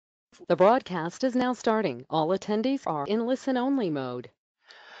The broadcast is now starting. All attendees are in listen-only mode.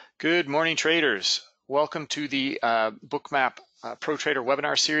 Good morning, traders. Welcome to the Bookmap Pro Trader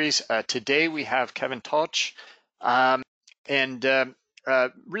webinar series. Today we have Kevin Toch, and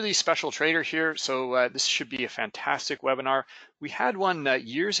really special trader here. So this should be a fantastic webinar. We had one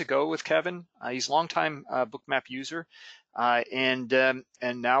years ago with Kevin. He's a longtime Bookmap user, and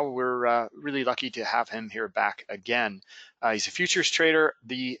now we're really lucky to have him here back again. He's a futures trader.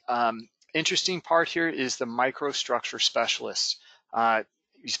 The interesting part here is the microstructure specialist.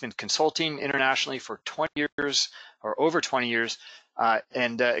 He's been consulting internationally for 20 years or over 20 years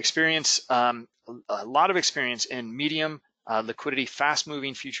and experience a lot of experience in medium liquidity,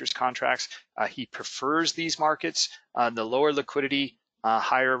 fast-moving futures contracts. He prefers these markets, the lower liquidity,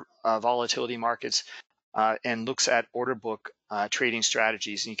 higher volatility markets, and looks at order book trading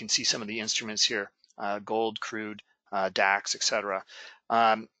strategies. And you can see some of the instruments here, gold, crude, DAX, etc.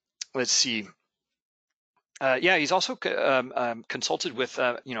 Let's see. Yeah, he's also consulted with,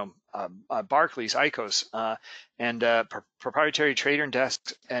 Barclays, ICOs, and proprietary trader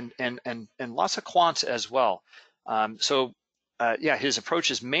desks, and lots of quants as well. Yeah, his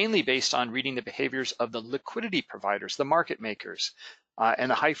approach is mainly based on reading the behaviors of the liquidity providers, the market makers, and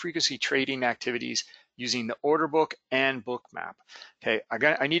the high-frequency trading activities using the order book and Bookmap. Okay,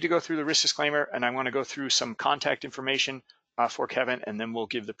 I need to go through the risk disclaimer, and I want to go through some contact information for Kevin, and then we'll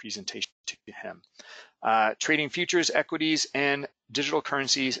give the presentation to him. Trading futures, equities, and digital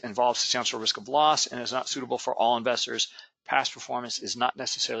currencies involves substantial risk of loss and is not suitable for all investors. Past performance is not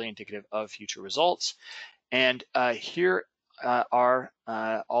necessarily indicative of future results. And here are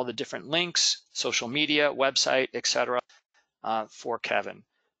all the different links, social media, website, etc. For Kevin.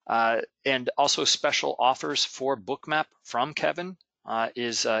 And also special offers for Bookmap from Kevin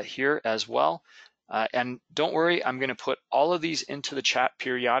is here as well. And don't worry, I'm going to put all of these into the chat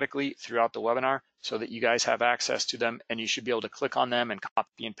periodically throughout the webinar so that you guys have access to them, and you should be able to click on them and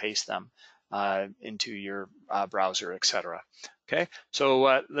copy and paste them into your browser, etc. Okay,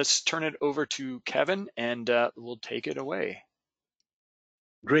 so let's turn it over to Kevin, and we'll take it away.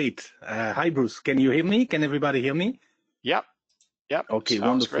 Great. Hi, Bruce. Can you hear me? Can everybody hear me? Yep. Okay,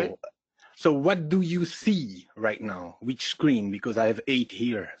 sounds wonderful. Great. So what do you see right now? Which screen? Because I have 8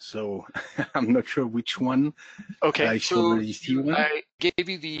 here, so I'm not sure which one. Okay, so I gave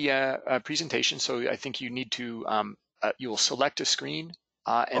you the presentation, so I think you need to, you will select a screen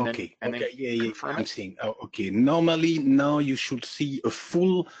and then confirm I'm it. seeing. Oh, okay, normally now you should see a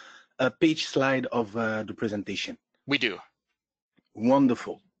full page slide of the presentation. We do.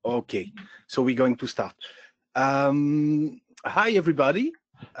 Wonderful. Okay, so we're going to start. Hi, everybody.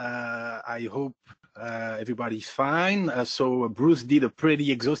 I hope everybody's fine. So Bruce did a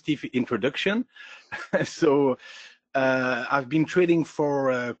pretty exhaustive introduction. So I've been trading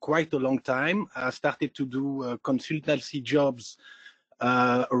for quite a long time. I started to do consultancy jobs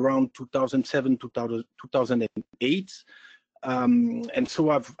around 2007, 2008. And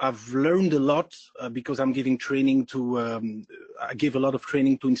so I've learned a lot because I'm giving training to, I give a lot of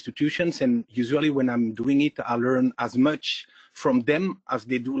training to institutions, and usually when I'm doing it, I learn as much from them as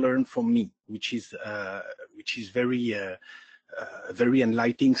they do learn from me, which is very very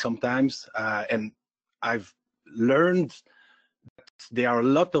enlightening sometimes. And I've learned that there are a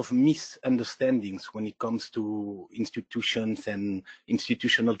lot of misunderstandings when it comes to institutions and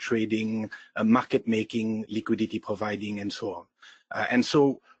institutional trading, market making, liquidity providing, and so on. And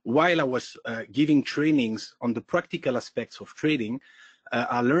so while I was giving trainings on the practical aspects of trading,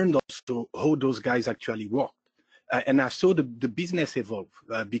 I learned also how those guys actually work. And I saw the business evolve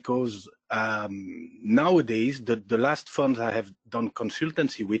because nowadays, the last funds I have done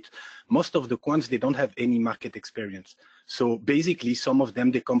consultancy with, most of the quants, they don't have any market experience. So basically, some of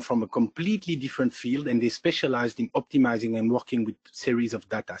them, they come from a completely different field, and they specialized in optimizing and working with series of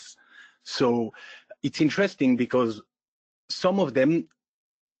data. So it's interesting because some of them,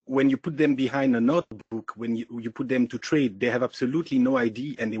 when you put them behind a notebook, when you put them to trade, they have absolutely no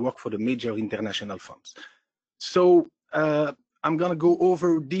idea, and they work for the major international funds. So I'm going to go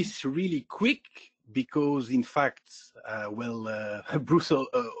over this really quick because, in fact, Bruce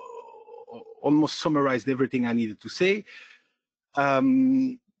almost summarized everything I needed to say.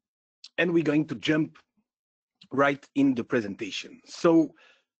 And we're going to jump right in the presentation. So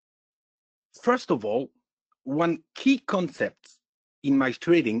first of all, one key concept in my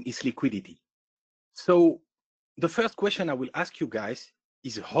trading is liquidity. So the first question I will ask you guys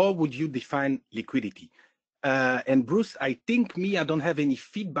is, how would you define liquidity? And Bruce, I think I don't have any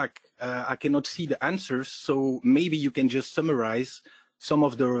feedback. I cannot see the answers, so maybe you can just summarize some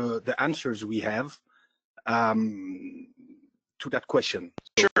of the answers we have to that question.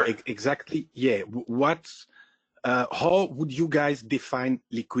 So Sure. Exactly. Yeah. How would you guys define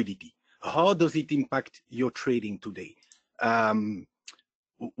liquidity? How does it impact your trading today?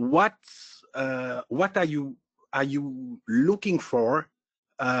 What are you looking for?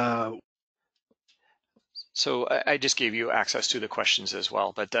 So I just gave you access to the questions as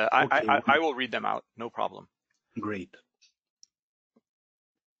well, but Okay, I will read them out. No problem.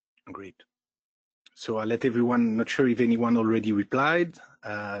 great. So I'll let everyone. Not sure if anyone already replied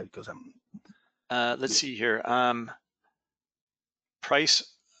because I'm. Let's see here. Price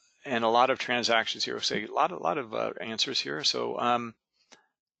and a lot of transactions here. Say a lot of answers here. So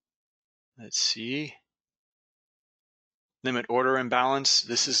let's see. Limit order imbalance.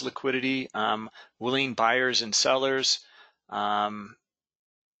 This is liquidity. Willing buyers and sellers. Let's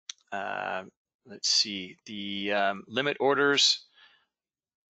see. The limit orders.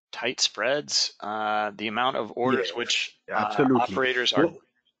 Tight spreads. The amount of orders which Absolutely. operators are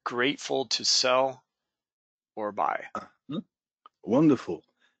grateful to sell or buy. Wonderful.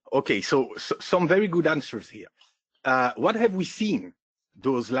 Okay, so some very good answers here. What have we seen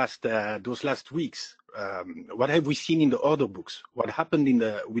those last weeks? What have we seen in the order books? What happened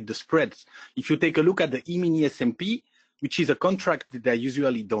with the spreads? If you take a look at the E-mini S&P, which is a contract that I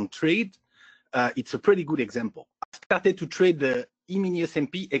usually don't trade, it's a pretty good example. I started to trade the E-mini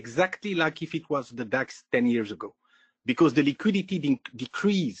S&P exactly like if it was the DAX 10 years ago, because the liquidity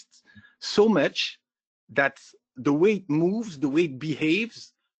decreased so much that the way it moves, the way it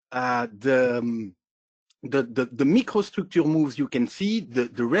behaves, the microstructure moves you can see,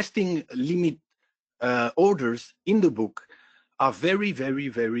 the resting limit orders in the book are very, very,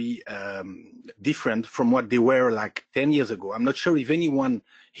 very different from what they were like 10 years ago. I'm not sure if anyone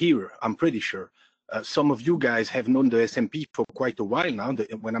here, I'm pretty sure, some of you guys have known the S&P for quite a while now.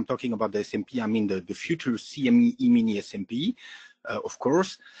 When I'm talking about the S&P, I mean the future CME E-mini S&P, of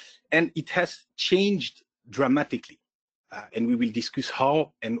course, and it has changed dramatically. And we will discuss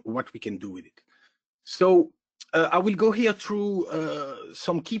how and what we can do with it. So I will go here through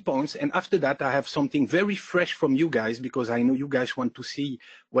some key points, and after that I have something very fresh from you guys, because I know you guys want to see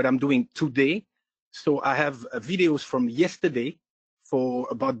what I'm doing today. So I have videos from yesterday for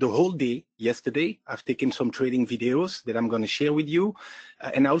about the whole day yesterday. I've taken some trading videos that I'm going to share with you,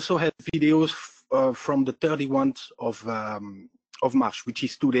 and I also have videos from the 31st of March, which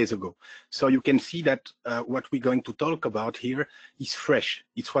is 2 days ago. So you can see that what we're going to talk about here is fresh.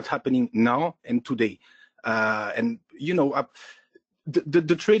 It's what's happening now and today. And you know,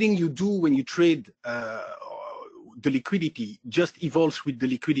 the trading you do when you trade the liquidity just evolves with the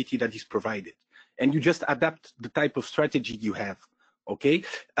liquidity that is provided, and you just adapt the type of strategy you have. Okay,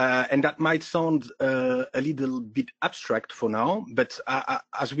 and that might sound a little bit abstract for now, but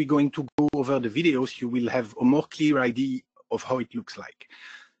as we're going to go over the videos, you will have a more clear idea of how it looks like.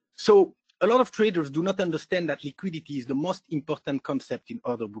 So a lot of traders do not understand that liquidity is the most important concept in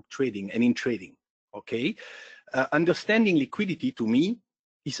order book trading and in trading. Okay, understanding liquidity to me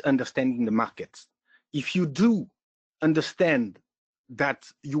is understanding the markets. If you do understand that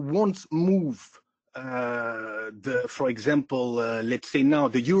you won't move for example, let's say now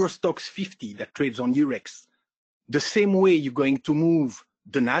the Euro Stoxx 50 that trades on Eurex, the same way you're going to move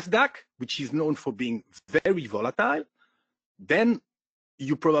the Nasdaq, which is known for being very volatile, then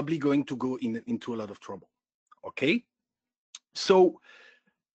you're probably going to go into a lot of trouble. Okay, so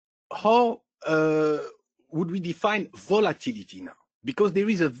how would we define volatility now? Because there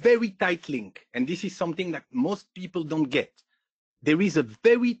is a very tight link, and this is something that most people don't get. There is a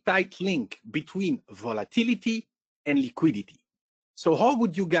very tight link between volatility and liquidity. So how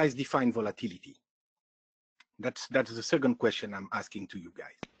would you guys define volatility? That's the second question I'm asking to you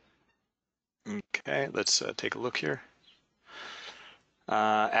guys. Okay, let's take a look here.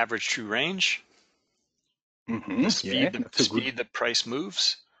 Average true range. Mm-hmm. The speed the price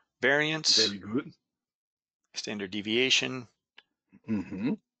moves. Variance. Very good. Standard deviation.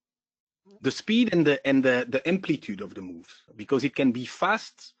 Mm-hmm. The speed and the amplitude of the moves, because it can be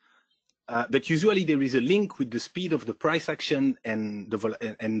fast, but usually there is a link with the speed of the price action and the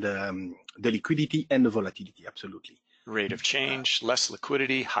liquidity and the volatility. Absolutely. Rate of change, less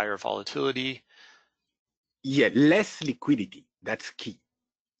liquidity, higher volatility. Yeah, less liquidity. That's key.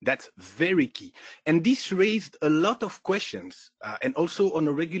 That's very key. And this raised a lot of questions, and also on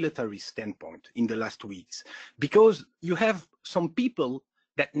a regulatory standpoint in the last weeks, because you have some people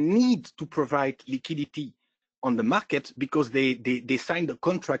that need to provide liquidity on the market because they signed a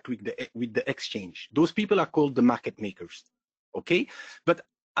contract with the exchange. Those people are called the market makers. Okay, but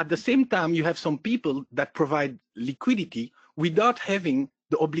at the same time, you have some people that provide liquidity without having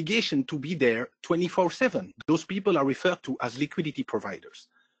the obligation to be there 24/7. Those people are referred to as liquidity providers.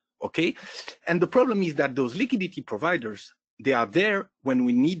 Okay, and the problem is that those liquidity providers, they are there when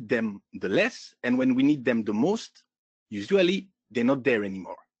we need them the less, and when we need them the most, usually they're not there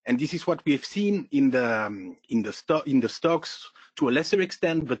anymore. And this is what we have seen in the stocks to a lesser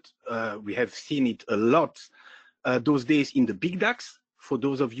extent, but we have seen it a lot those days in the big DAX. For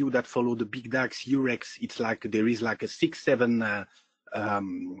those of you that follow the big DAX, Eurex, it's like there is like a 6-7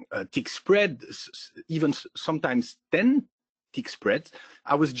 tick spread, even sometimes 10 tick spreads.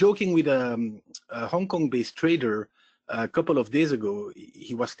 I was joking with a Hong Kong-based trader a couple of days ago.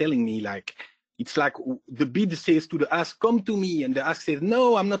 He was telling me, like, it's like the bid says to the ask, come to me, and the ask says,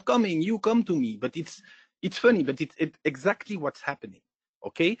 no, I'm not coming, you come to me. But it's funny, but it's exactly what's happening.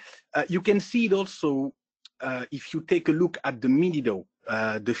 Okay, you can see it also if you take a look at the mini-DO,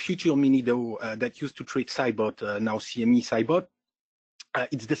 the future mini-DO that used to trade Cybot, now CME Cybot.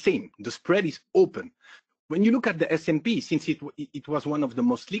 It's the same. The spread is open. When you look at the S&P, since it was one of the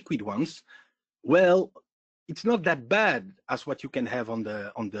most liquid ones, well, it's not that bad as what you can have on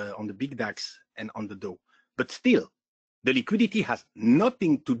the big DAX and on the DO. But still, the liquidity has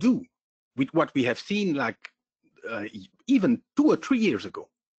nothing to do with what we have seen, like even 2 or 3 years ago.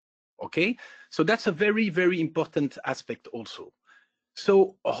 Okay, so that's a very, very important aspect also.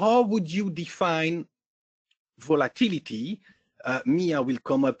 So how would you define volatility? I will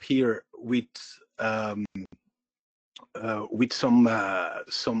come up here with some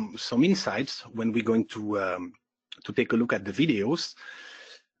insights when we're going to take a look at the videos.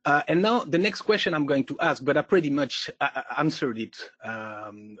 And now the next question I'm going to ask, but I pretty much answered it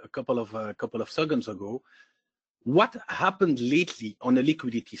a couple of seconds ago. What happened lately on a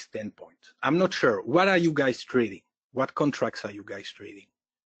liquidity standpoint? I'm not sure. What are you guys trading? What contracts are you guys trading?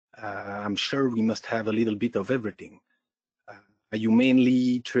 I'm sure we must have a little bit of everything. Are you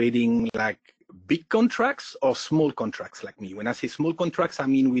mainly trading like big contracts or small contracts like me? When I say small contracts, I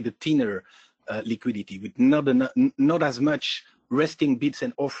mean with a thinner liquidity, with not as much resting bids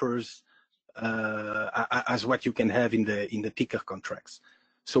and offers as what you can have in the thicker contracts.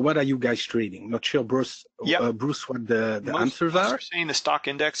 So what are you guys trading? Not sure, Bruce. Yep. Bruce, what the answers are? Most are saying the stock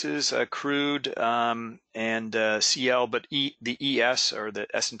indexes, crude and CL, but the ES or the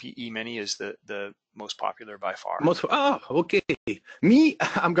S&P E-mini is the most popular by far. Okay. Me,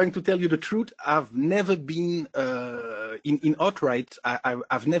 I'm going to tell you the truth. I've never been in outright.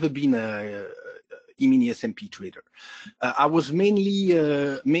 I've never been a E-mini S&P trader. I was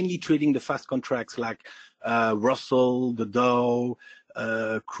mainly trading the fast contracts like Russell, the Dow,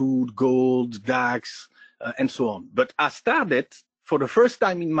 crude, gold, DAX, and so on. But I started for the first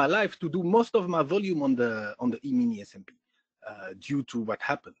time in my life to do most of my volume on the E-mini S&P due to what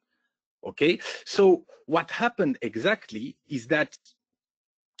happened. Okay, so what happened exactly is that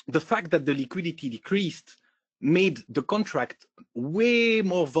the fact that the liquidity decreased made the contract way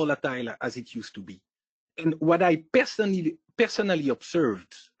more volatile as it used to be. And what I personally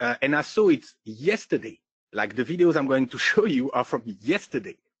observed, and I saw it yesterday, like the videos I'm going to show you are from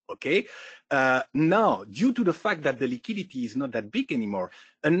yesterday, okay? Now, due to the fact that the liquidity is not that big anymore,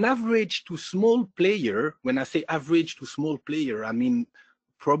 an average to small player, when I say average to small player, I mean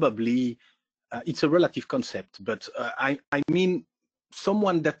probably, it's a relative concept, but I mean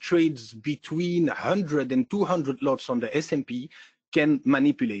someone that trades between 100 and 200 lots on the S&P can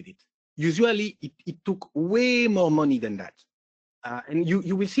manipulate it. Usually, it took way more money than that. And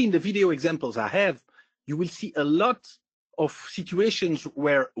you will see in the video examples I have, you will see a lot of situations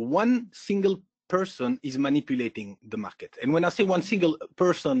where one single person is manipulating the market. And when I say one single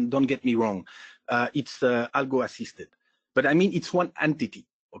person, don't get me wrong, it's algo assisted. But I mean, it's one entity,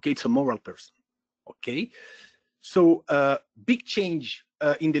 okay? It's a moral person, okay? So big change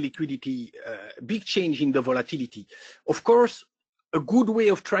in the liquidity, big change in the volatility. Of course, a good way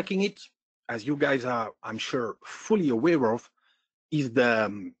of tracking it, as you guys are, I'm sure, fully aware of, is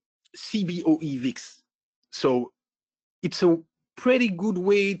the CBOE VIX. So it's a pretty good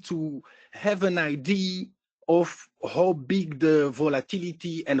way to have an idea of how big the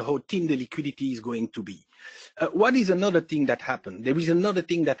volatility and how thin the liquidity is going to be. What is another thing that happened? There is another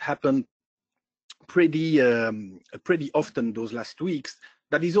thing that happened pretty often those last weeks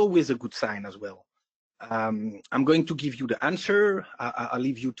that is always a good sign as well. I'm going to give you the answer. I'll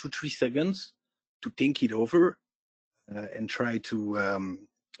leave you 2-3 seconds to think it over and try to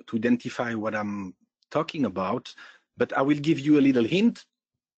identify what I'm talking about. But I will give you a little hint.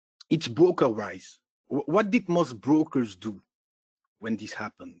 It's broker rise. What did most brokers do when this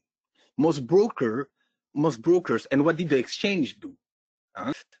happened? Most brokers, and what did the exchange do?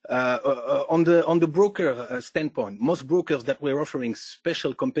 On the broker standpoint, most brokers that were offering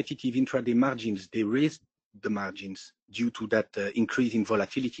special competitive intraday margins, they raised the margins due to that increase in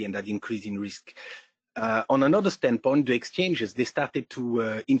volatility and that increase in risk. On another standpoint, the exchanges, they started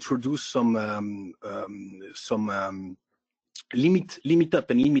to introduce some limit up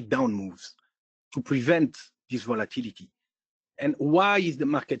and limit down moves to prevent this volatility. And why is the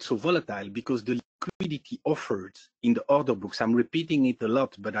market so volatile? Because the liquidity offered in the order books, I'm repeating it a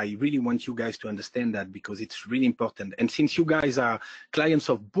lot, but I really want you guys to understand that because it's really important. And since you guys are clients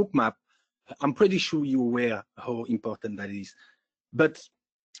of Bookmap, I'm pretty sure you're aware how important that is. But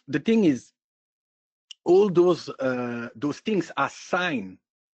the thing is, all those things are signs,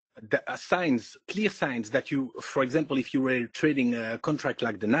 clear signs that you, for example, if you were trading a contract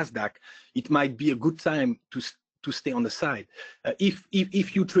like the Nasdaq, it might be a good time to stay on the side.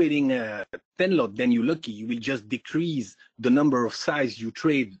 If you're trading 10 lot, then you're lucky. You will just decrease the number of size you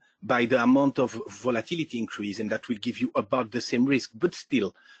trade by the amount of volatility increase, and that will give you about the same risk. But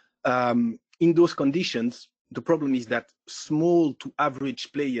still, in those conditions, the problem is that small to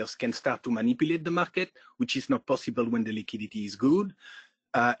average players can start to manipulate the market, which is not possible when the liquidity is good.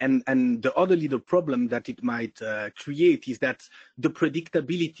 And the other little problem that it might create is that the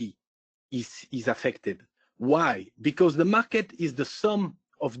predictability is affected. Why? Because the market is the sum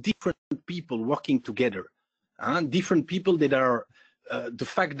of different people working together. Different people that are, the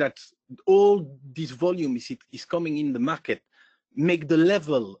fact that all this volume is coming in the market make the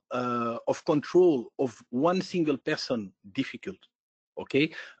level of control of one single person difficult,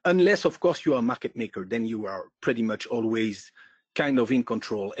 okay? Unless, of course, you are a market maker, then you are pretty much always kind of in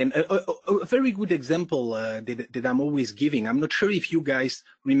control. And a very good example that I'm always giving, I'm not sure if you guys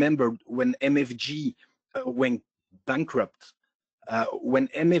remember when MFG went bankrupt. When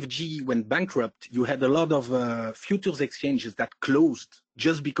MFG went bankrupt, you had a lot of futures exchanges that closed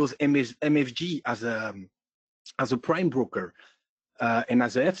just because MFG as a prime broker and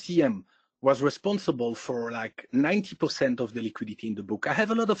as a FCM was responsible for like 90% of the liquidity in the book. I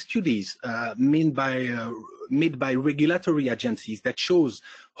have a lot of studies made by regulatory agencies that shows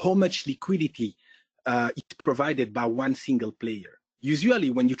how much liquidity is provided by one single player.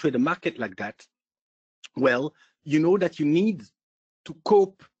 Usually when you trade a market like that, well, you know that you need to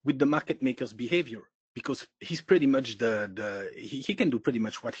cope with the market maker's behavior because he's pretty much he can do pretty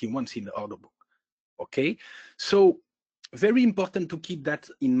much what he wants in the order book, okay? So very important to keep that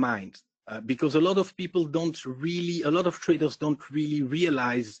in mind because a lot of traders don't really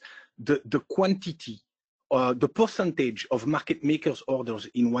realize the quantity or the percentage of market makers orders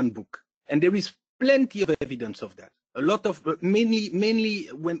in one book. And there is plenty of evidence of that. A lot of, mainly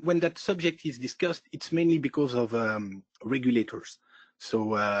when that subject is discussed, it's mainly because of regulators.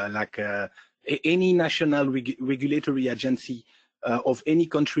 So any national regulatory agency of any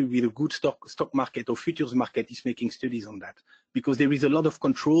country with a good stock market or futures market is making studies on that because there is a lot of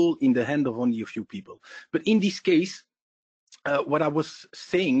control in the hand of only a few people. But in this case, what I was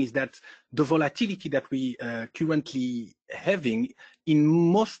saying is that the volatility that we currently having, in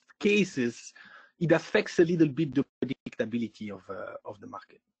most cases, it affects a little bit the predictability of the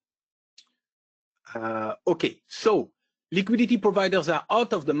market. Okay, so liquidity providers are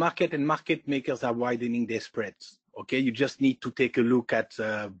out of the market and market makers are widening their spreads. Okay, you just need to take a look at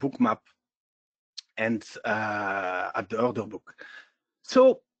Bookmap and at the order book.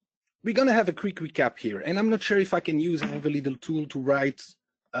 So we're going to have a quick recap here, and I'm not sure if I can use, I have a little tool to write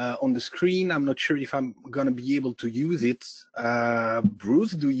on the screen. I'm not sure if I'm going to be able to use it.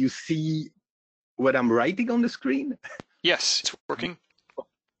 Bruce, do you see what I'm writing on the screen? Yes, it's working.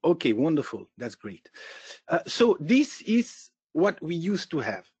 Okay, wonderful. That's great. So this is what we used to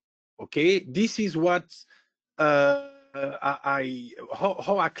have. Okay, this is what how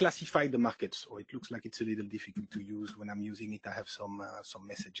I classify the markets. So it looks like it's a little difficult to use when I'm using it. I have some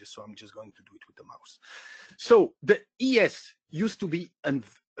messages, so I'm just going to do it with the mouse. So the ES used to be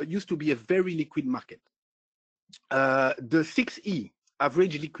a very liquid market. The 6E,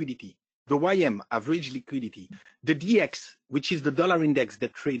 average liquidity. The YM, average liquidity. The DX, which is the dollar index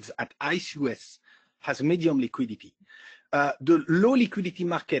that trades at ICUS, has medium liquidity. The low liquidity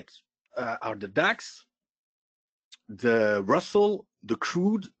markets are the DAX, the Russell, the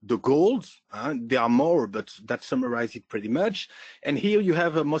crude, the gold. There are more, but that summarizes it pretty much. And here you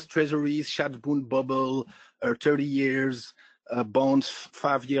have most treasuries, Schatz-Bund bubble, 30 years, bonds,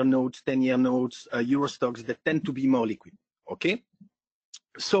 5-year notes, 10-year notes, Euro stocks that tend to be more liquid. Okay,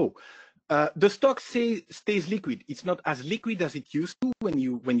 so the stock stays liquid. It's not as liquid as it used to when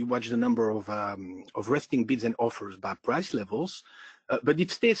you watch the number of resting bids and offers by price levels, but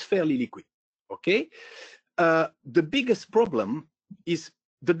it stays fairly liquid. Okay. The biggest problem is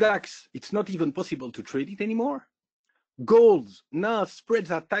the DAX. It's not even possible to trade it anymore. Gold, now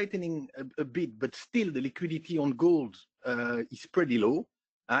spreads are tightening a bit, but still the liquidity on gold is pretty low.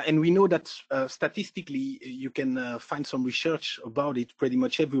 And we know that statistically, you can find some research about it pretty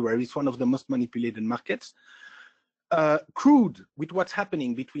much everywhere. It's one of the most manipulated markets. Crude, with what's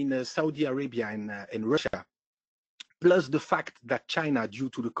happening between Saudi Arabia and Russia, plus the fact that China, due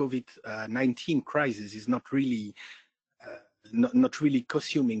to the COVID-19 crisis, is not really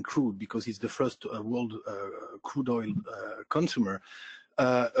consuming crude because it's the first world crude oil consumer.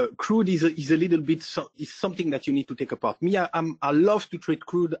 Crude is a little bit is something that you need to take apart. Me, I love to trade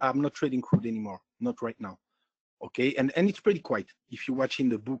crude. I'm not trading crude anymore, not right now. Okay, and it's pretty quiet. If you watch in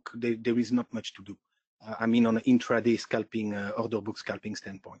the book, there is not much to do. I mean, on an intraday scalping, order book scalping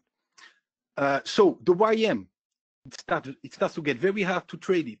standpoint. So the YM, it starts to get very hard to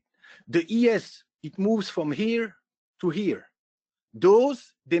trade it. The ES, it moves from here to here.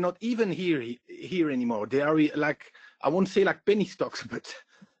 Those, they're not even here anymore. They are like, I won't say like penny stocks, but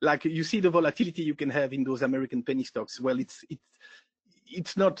like you see the volatility you can have in those American penny stocks. Well,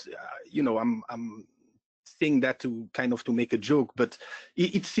 it's not, you know, I'm saying that to kind of to make a joke, but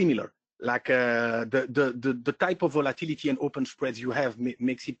it's similar. Like the type of volatility and open spreads you have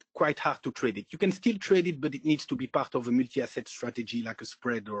makes it quite hard to trade it. You can still trade it, but it needs to be part of a multi-asset strategy, like a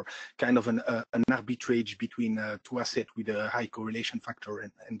spread or kind of an arbitrage between two assets with a high correlation factor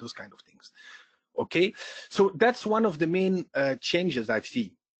and those kind of things. Okay, so that's one of the main changes I've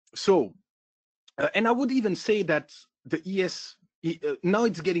seen. So, and I would even say that the ES, now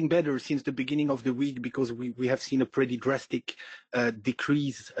it's getting better since the beginning of the week because we have seen a pretty drastic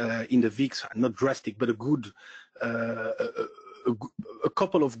decrease in the VIX, not drastic, but a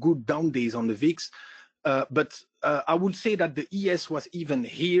couple of good down days on the VIX. But I would say that the ES was even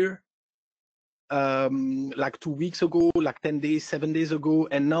here like 2 weeks ago, like 10 days, 7 days ago,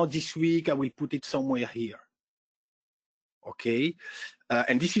 and now this week I will put it somewhere here. Okay,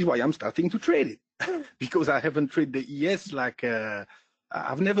 and this is why I'm starting to trade it. Because I haven't traded the ES, like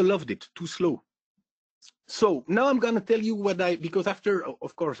I've never loved it, too slow. So now I'm gonna tell you what because after,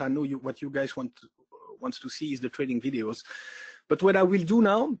 of course, I know what you guys wants to see is the trading videos, but what I will do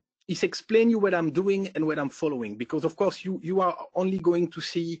now is explain you what I'm doing and what I'm following, because of course you are only going to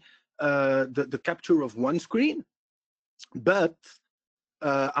see the capture of one screen, but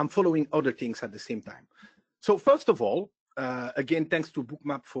I'm following other things at the same time. So first of all, again, thanks to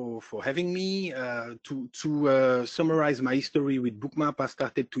Bookmap for having me. To summarize my history with Bookmap, I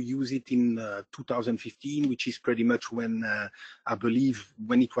started to use it in 2015, which is pretty much when I believe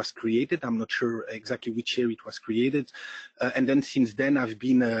when it was created. I'm not sure exactly which year it was created. And then since then, I've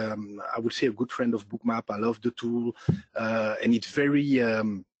been, I would say, a good friend of Bookmap. I love the tool, and it's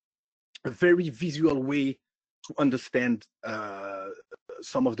a very visual way to understand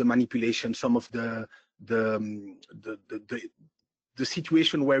some of the manipulation, some of the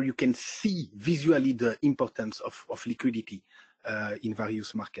situation where you can see visually the importance of liquidity in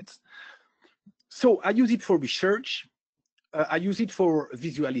various markets. So I use it for research, I use it for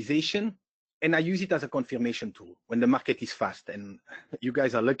visualization, and I use it as a confirmation tool when the market is fast. And you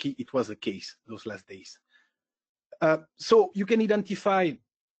guys are lucky it was the case those last days. So you can identify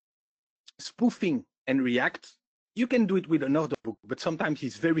spoofing and react. You can do it with an order book, but sometimes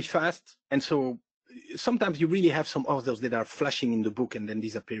it's very fast, and so sometimes you really have some orders that are flashing in the book and then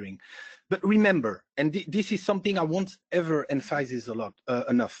disappearing. But remember, and this is something I won't ever emphasize a lot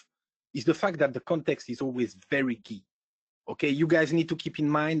enough, is the fact that the context is always very key. Okay, you guys need to keep in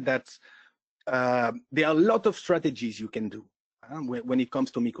mind that there are a lot of strategies you can do when it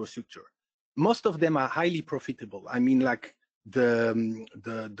comes to microstructure. Most of them are highly profitable. I mean, like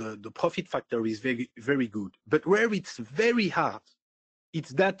the profit factor is very, very good. But where it's very hard,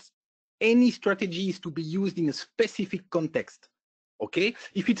 it's that any strategy is to be used in a specific context. Okay,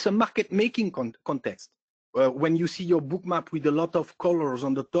 if it's a market making context, when you see your Bookmap with a lot of colors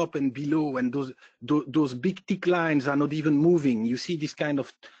on the top and below, and those big tick lines are not even moving, you see this kind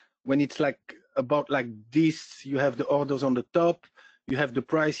of, when it's like about like this, you have the orders on the top, you have the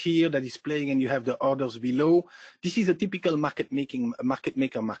price here that is playing, and you have the orders below. This is a typical market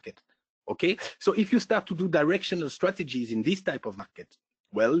maker market. Okay, so if you start to do directional strategies in this type of market,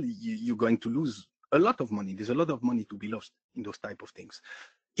 well, you're going to lose a lot of money. There's a lot of money to be lost in those type of things.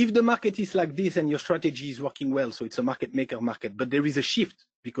 If the market is like this and your strategy is working well, so it's a market maker market, but there is a shift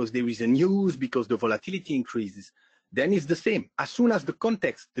because there is a news, because the volatility increases, then it's the same. As soon as the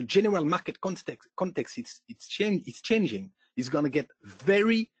context, the general market context it's changing, it's going to get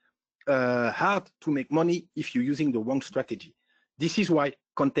very hard to make money if you're using the wrong strategy. This is why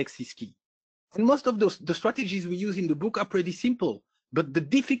context is key. And most of the strategies we use in the book are pretty simple, but the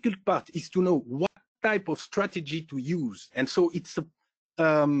difficult part is to know what type of strategy to use. And so it's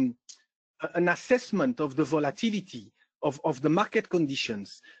an assessment of the volatility of the market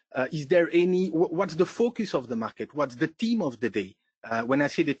conditions. Is there any, what's the focus of the market? What's the theme of the day? When I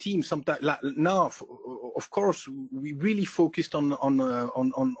say the theme, sometimes now, of course, we really focused on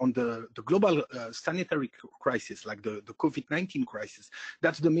the global sanitary crisis, like the COVID-19 crisis.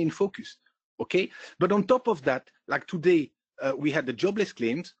 That's the main focus. Okay, but on top of that, like today, we had the jobless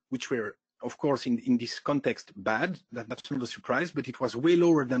claims, which were, of course, in this context, bad. That's not a surprise, but it was way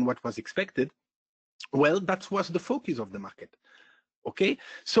lower than what was expected. Well, that was the focus of the market. Okay,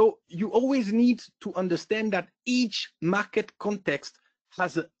 so you always need to understand that each market context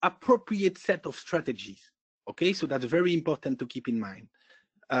has an appropriate set of strategies. Okay, so that's very important to keep in mind.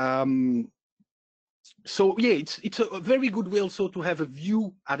 So yeah, it's a very good way also to have a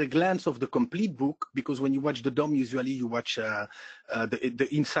view at a glance of the complete book, because when you watch the DOM, usually you watch the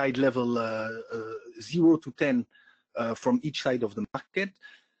inside level 0 to 10 from each side of the market.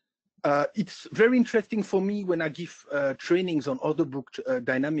 It's very interesting for me when I give trainings on order book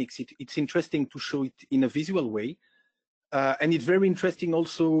dynamics. It's interesting to show it in a visual way. And it's very interesting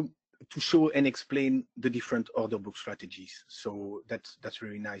also to show and explain the different order book strategies. So that's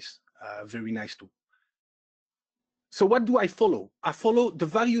very nice too. So what do I follow? I follow the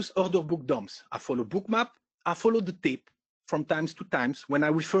various order book DOMs. I follow Bookmap. I follow the tape from times to times. When I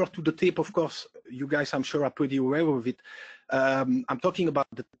refer to the tape, of course, you guys, I'm sure, are pretty aware of it. I'm talking about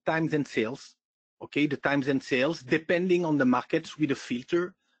the times and sales. Okay, the times and sales, depending on the markets with a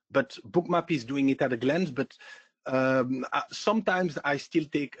filter. But Bookmap is doing it at a glance. But sometimes I still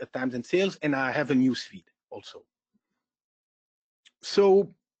take a times and sales, and I have a news feed also.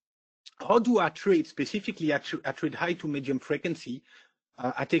 So how do I trade? Specifically, I trade high to medium frequency.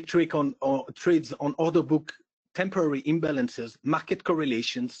 I take trades on order book, temporary imbalances, market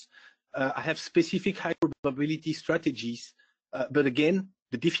correlations. I have specific high probability strategies. But again,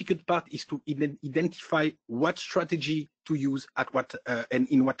 the difficult part is to identify what strategy to use at what and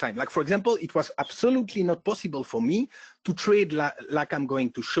in what time. Like, for example, it was absolutely not possible for me to trade like I'm going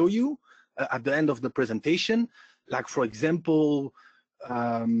to show you at the end of the presentation. Like, for example,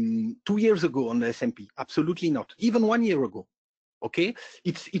 2 years ago on the S&P, absolutely not. Even 1 year ago. Okay,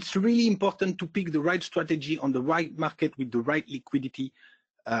 it's really important to pick the right strategy on the right market with the right liquidity,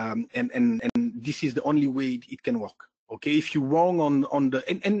 and this is the only way it can work. Okay, if you're wrong on the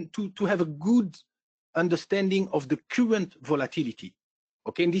and to have a good understanding of the current volatility.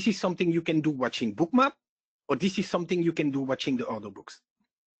 Okay, and this is something you can do watching Bookmap, or this is something you can do watching the order books.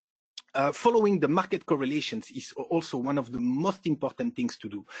 Following the market correlations is also one of the most important things to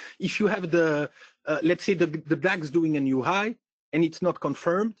do. If you have the, let's say the DAX doing a new high and it's not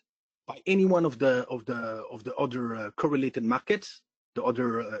confirmed by any one of the other correlated markets, the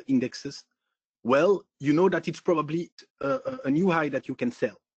other indexes, well, you know that it's probably a new high that you can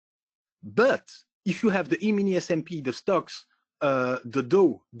sell. But if you have the E-mini S&P, the stocks, the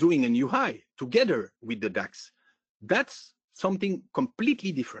Dow doing a new high together with the DAX, that's something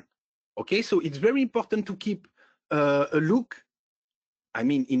completely different. Okay, so it's very important to keep a look, I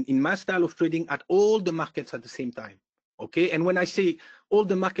mean, in my style of trading, at all the markets at the same time. Okay, and when I say all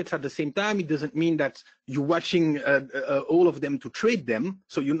the markets at the same time, it doesn't mean that you're watching all of them to trade them.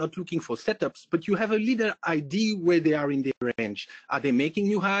 So you're not looking for setups, but you have a little idea where they are in their range. Are they making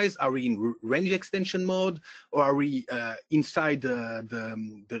new highs? Are we in range extension mode? Or are we inside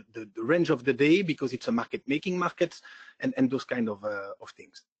the range of the day because it's a market making markets, and those kind of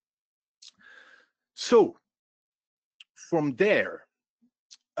things. So from there,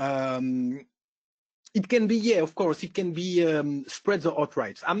 it can be, yeah, of course, it can be spreads or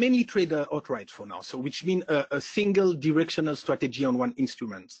outrights. I mainly trade outrights for now, so which means a single directional strategy on one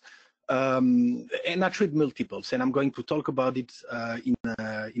instrument. And I trade multiples, and I'm going to talk about it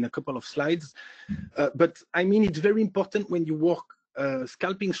in a couple of slides. But I mean, it's very important when you work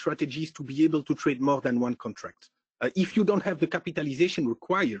scalping strategies to be able to trade more than one contract. If you don't have the capitalization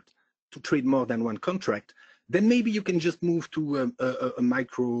required to trade more than one contract, then maybe you can just move to a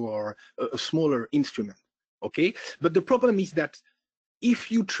micro or a smaller instrument, okay? But the problem is that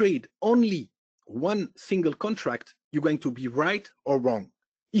if you trade only one single contract, you're going to be right or wrong.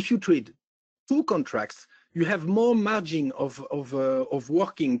 If you trade two contracts, you have more margin of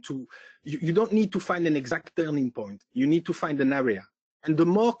working to, you don't need to find an exact turning point. You need to find an area. And the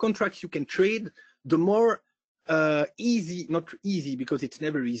more contracts you can trade, the more easy, not easy because it's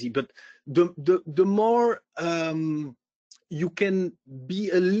never easy, but the more you can be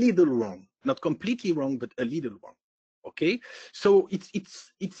a little wrong, not completely wrong, but a little wrong. Okay, so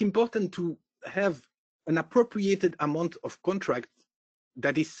it's important to have an appropriated amount of contract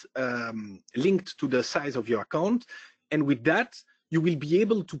that is linked to the size of your account. And with that, you will be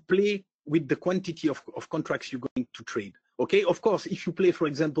able to play with the quantity of contracts you're going to trade. Okay, of course, if you play, for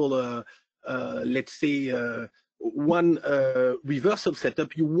example, let's say one reversal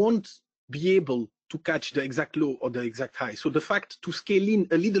setup, you won't be able to catch the exact low or the exact high. So the fact to scale in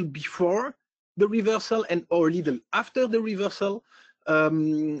a little before the reversal and or a little after the reversal,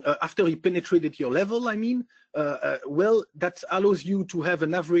 after you penetrated your level, I mean, well, that allows you to have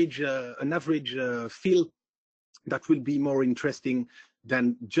an average fill that will be more interesting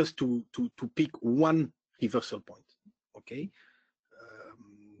than just to pick one reversal point. Okay.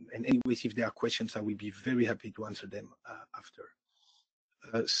 And anyways, if there are questions, I will be very happy to answer them after.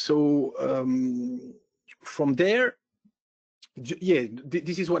 From there, yeah,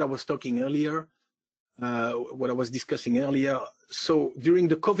 this is what I was talking earlier, what I was discussing earlier. So during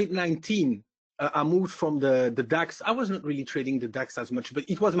the COVID-19, I moved from the DAX. I was not really trading the DAX as much, but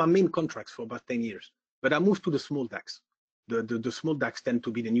it was my main contracts for about 10 years. But I moved to the small DAX. The small DAX tend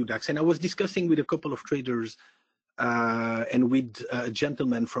to be the new DAX. And I was discussing with a couple of traders and with a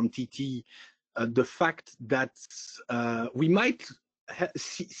gentleman from TT, the fact that we might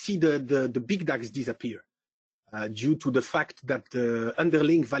see the big DAX disappear due to the fact that the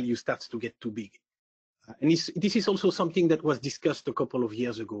underlying value starts to get too big. And this is also something that was discussed a couple of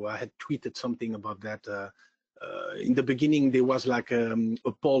years ago. I had tweeted something about that. In the beginning, there was like a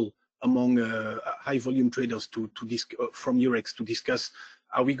poll among high volume traders from Eurex to discuss,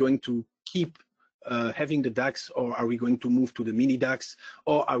 are we going to keep having the DAX, or are we going to move to the mini DAX,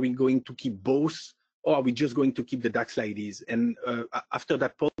 or are we going to keep both, or are we just going to keep the DAX like this? And after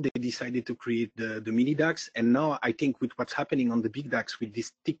that poll, they decided to create the mini DAX. And now I think with what's happening on the big DAX with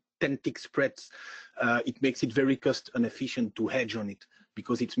these 10 tick spreads, it makes it very cost inefficient to hedge on it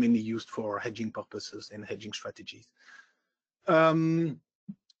because it's mainly used for hedging purposes and hedging strategies.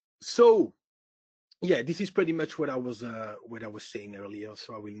 So yeah, this is pretty much what I was saying earlier.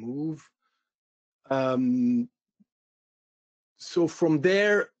 So I will move. So from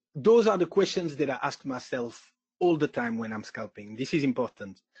there, those are the questions that I ask myself all the time when I'm scalping. This is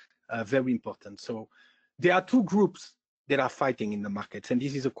important, very important. So there are two groups that are fighting in the markets, and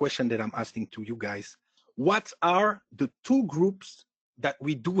this is a question that I'm asking to you guys. What are the two groups that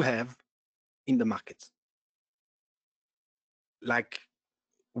we do have in the markets? Like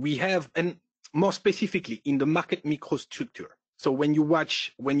we have, and more specifically in the market microstructure. So when you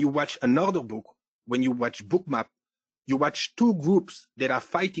watch an order book, when you watch Bookmap, you watch two groups that are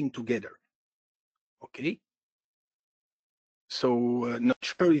fighting together. Okay. So not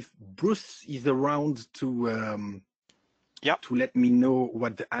sure if Bruce is around to to let me know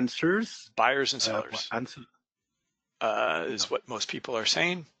what the answers. Buyers and sellers is what most people are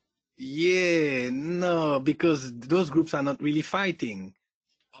saying. Yeah, no, because those groups are not really fighting.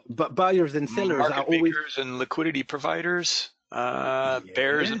 But buyers and sellers Market are always makers and liquidity providers,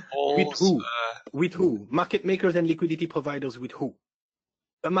 bears and bulls. With who? With who? Market makers and liquidity providers with who?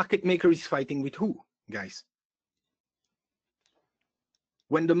 A market maker is fighting with who, guys?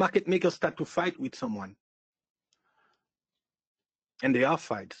 When the market makers start to fight with someone, and there are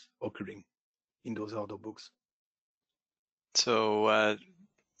fights occurring in those order books. So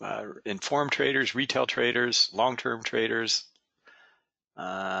informed traders, retail traders, long-term traders,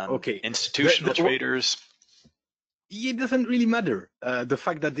 okay, institutional traders. It doesn't really matter the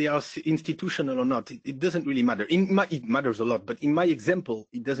fact that they are institutional or not. It doesn't really matter. It matters a lot, but in my example,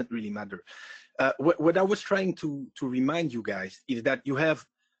 it doesn't really matter. What I was trying to remind you guys is that you have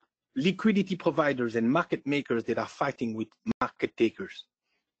liquidity providers and market makers that are fighting with market takers.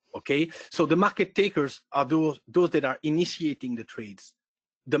 Okay, so the market takers are those that are initiating the trades.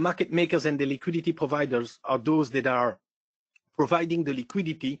 The market makers and the liquidity providers are those that are providing the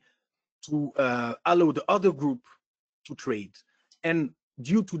liquidity to allow the other group to trade. And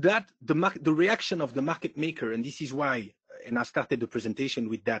due to that, the reaction of the market maker, and this is why, and I started the presentation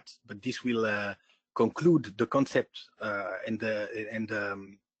with that, but this will conclude the concept and the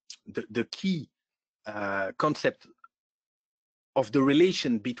key concept of the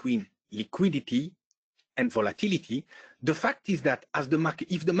relation between liquidity and volatility. The fact is that as the market,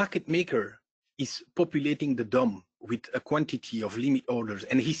 if the market maker is populating the DOM with a quantity of limit orders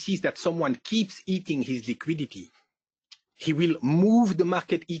and he sees that someone keeps eating his liquidity, he will move the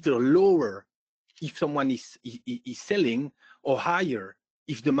market either lower if someone is selling, or higher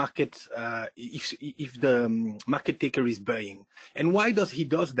if the market if the market taker is buying. And why does he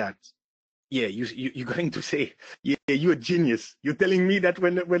does that? Yeah, you're going to say, yeah, you're a genius. You're telling me that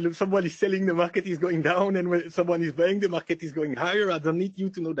when someone is selling, the market is going down, and when someone is buying, the market is going higher. I don't need you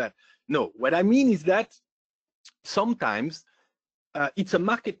to know that. No, what I mean is that sometimes it's a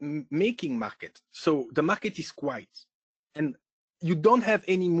making market. So the market is quiet, and you don't have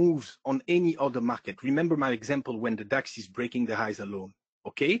any moves on any other market. Remember my example when the DAX is breaking the highs alone,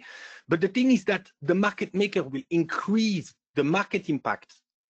 okay? But the thing is that the market maker will increase the market impact.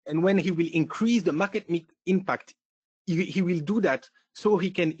 And when he will increase the market impact, he will do that so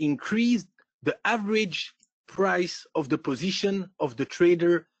he can increase the average price of the position of the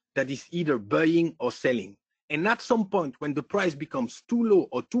trader that is either buying or selling. And at some point, when the price becomes too low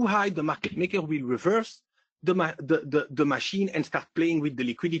or too high, the market maker will reverse the machine and start playing with the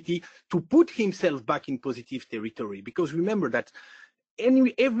liquidity to put himself back in positive territory. Because remember that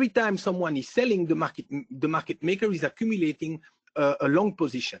every time someone is selling, the market maker is accumulating a long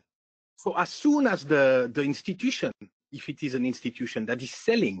position. So as soon as the institution, if it is an institution that is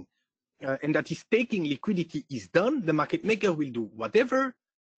selling and that is taking liquidity is done, the market maker will do whatever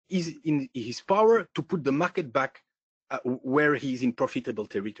is in his power to put the market back where he is in profitable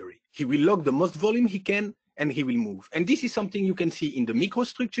territory. He will lock the most volume he can, and he will move. And this is something you can see in the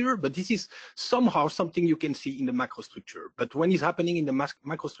microstructure, but this is somehow something you can see in the macrostructure. But when it's happening in the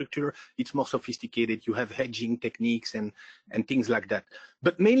macrostructure, it's more sophisticated. You have hedging techniques and things like that.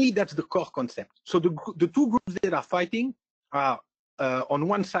 But mainly that's the core concept. So the two groups that are fighting are on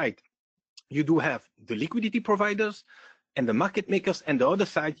one side, you do have the liquidity providers and the market makers, and the other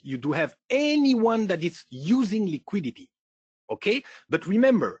side, you do have anyone that is using liquidity, okay? But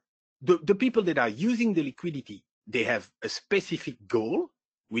remember, the people that are using the liquidity, they have a specific goal,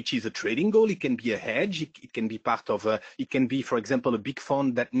 which is a trading goal. It can be a hedge. It can be part of it can be, for example, a big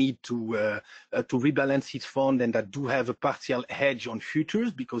fund that need to rebalance its fund and that do have a partial hedge on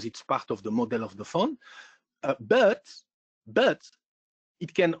futures because it's part of the model of the fund. But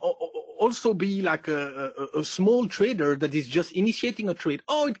it can also be like a small trader that is just initiating a trade.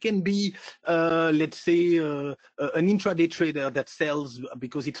 Or it can be, let's say, an intraday trader that sells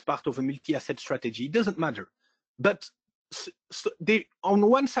because it's part of a multi-asset strategy. It doesn't matter. But on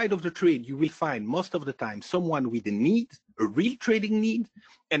one side of the trade, you will find most of the time someone with a need, a real trading need.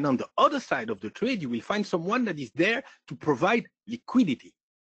 And on the other side of the trade, you will find someone that is there to provide liquidity.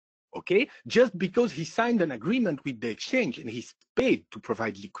 Okay, just because he signed an agreement with the exchange and he's paid to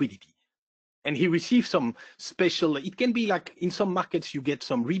provide liquidity, and he receives some special. It can be like in some markets you get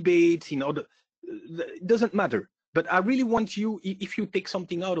some rebates. In other, it doesn't matter. But I really want you, if you take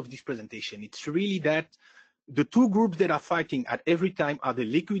something out of this presentation, it's really that the two groups that are fighting at every time are the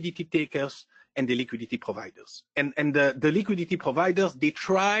liquidity takers and the liquidity providers. And the liquidity providers, they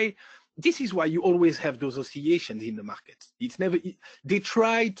try. This is why you always have those oscillations in the markets. It's never. They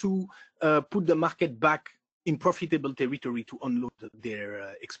try to put the market back in profitable territory to unload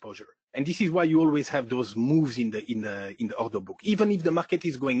their exposure, and this is why you always have those moves in the order book. Even if the market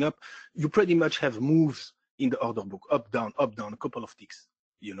is going up, you pretty much have moves in the order book, up, down, a couple of ticks.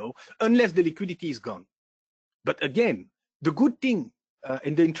 You know, unless the liquidity is gone. But again, the good thing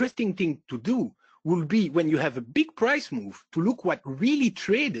and the interesting thing to do will be when you have a big price move to look what really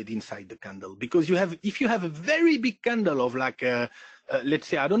traded inside the candle, because if you have a very big candle of like let's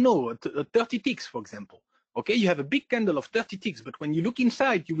say, I don't know, 30 ticks, for example. Okay, you have a big candle of 30 ticks, but when you look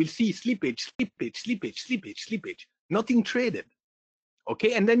inside, you will see slippage, nothing traded.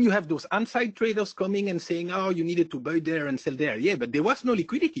 Okay, and then you have those inside traders coming and saying, oh, you needed to buy there and sell there. Yeah, but there was no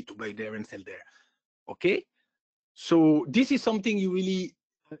liquidity to buy there and sell there. Okay, so this is something you really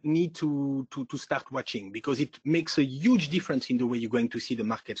need to start watching, because it makes a huge difference in the way you're going to see the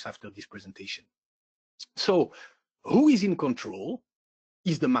markets after this presentation. So who is in control?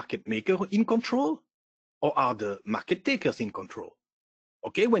 Is the market maker in control, or are the market takers in control?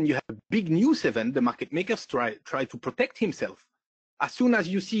 Okay, when you have a big news event, the market makers try to protect himself. As soon as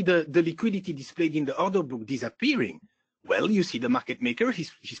you see the liquidity displayed in the order book disappearing, well, you see the market maker,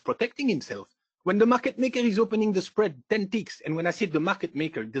 he's protecting himself. When the market maker is opening the spread 10 ticks, and when I say the market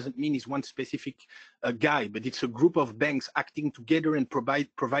maker, it doesn't mean it's one specific guy, but it's a group of banks acting together and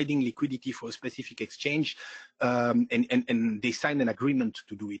providing liquidity for a specific exchange, and they sign an agreement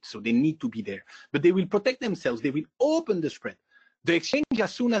to do it, so they need to be there. But they will protect themselves, they will open the spread. The exchange,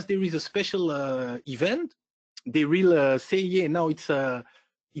 as soon as there is a special event, they will say, yeah, now it's a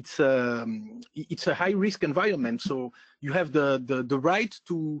high risk environment, so you have the right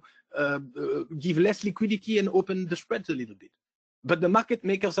to give less liquidity and open the spreads a little bit. But the market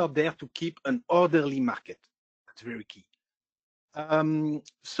makers are there to keep an orderly market. That's very key.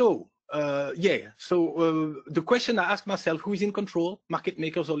 So yeah, so the question I ask myself, who is in control, market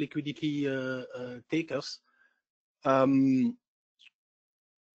makers or liquidity takers?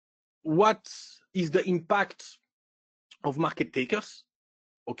 What is the impact of market takers?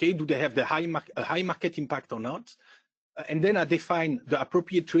 Okay, do they have the high market impact or not? And then I define the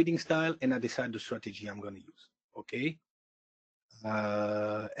appropriate trading style and I decide the strategy I'm going to use. Okay,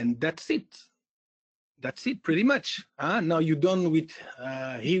 and that's it. That's it, pretty much. Now you're done with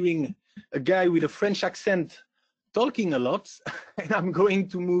hearing a guy with a French accent talking a lot, and I'm going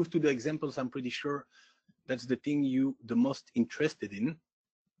to move to the examples. I'm pretty sure that's the thing you the most interested in.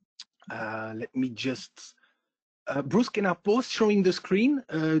 Let me just, Bruce, can I pause showing the screen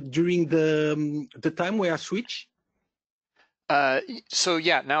during the time where I switch? So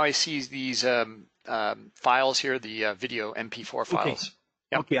yeah, now I see these files here, the video MP4 files. Okay.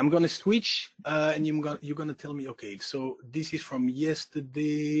 Yep. Okay, I'm gonna switch, and you're gonna tell me. Okay, so this is from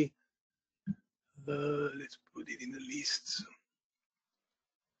yesterday. Let's put it in the list.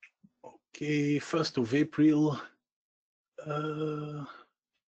 Okay, 1st of April.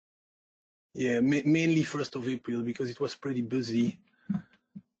 Yeah, mainly 1st of April because it was pretty busy.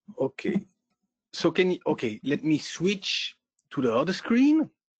 Okay, so can you? Okay, let me switch to the other screen.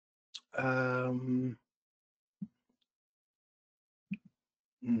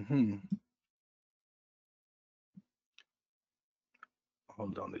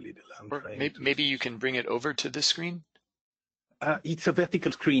 Hold on a little. Maybe you can bring it over to this screen. It's a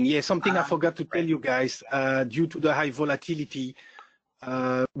vertical screen. Yeah, something I forgot to tell you guys. Due to the high volatility,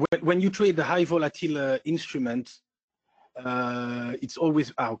 when you trade the high volatile instrument, it's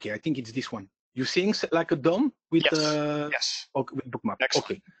always okay. I think it's this one. You seeing like a DOM with yes. Okay, with Bookmap. Next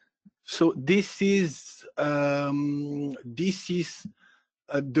okay. One. So this is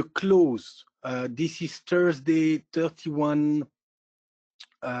the close. This is Thursday, 31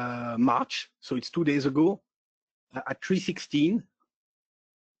 March. So it's 2 days ago at 3:16.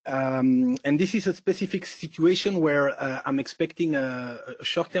 And this is a specific situation where I'm expecting a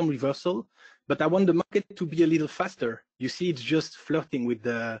short-term reversal, but I want the market to be a little faster. You see, it's just flirting with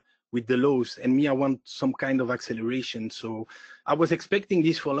the lows, and me, I want some kind of acceleration. So I was expecting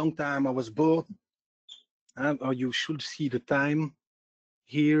this for a long time. I was bored. Or you should see the time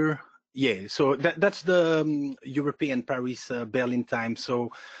here. Yeah, so that's the European Paris Berlin time.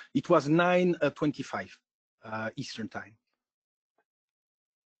 So it was 9:25 Eastern time.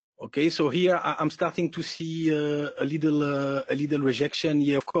 Okay, so here I'm starting to see a little rejection.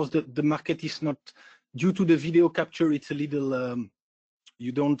 Yeah, of course the market is not, due to the video capture. It's a little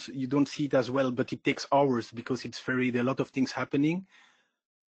you don't see it as well, but it takes hours because there are a lot of things happening.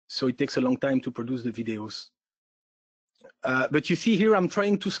 So it takes a long time to produce the videos. But you see here, I'm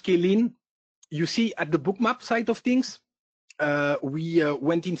trying to scale in. You see at the Bookmap side of things, we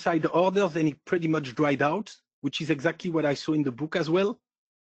went inside the orders and it pretty much dried out, which is exactly what I saw in the book as well.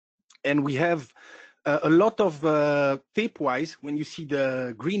 And we have a lot of tape-wise, when you see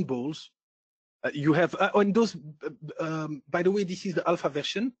the green balls, you have on those. By the way, this is the alpha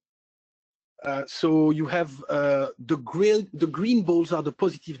version. So you have the green balls are the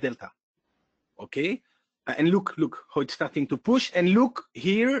positive delta. Okay, and look how it's starting to push. And look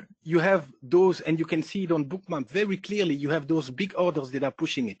here, you have those, and you can see it on Bookmap very clearly. You have those big orders that are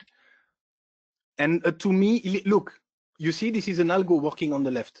pushing it. And to me, look. You see, this is an algo working on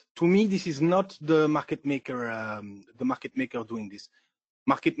the left. To me, this is not the market maker. The market maker doing this.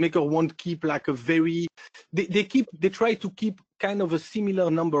 Market maker won't keep like a very. They try to keep kind of a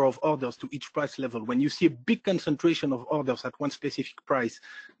similar number of orders to each price level. When you see a big concentration of orders at one specific price,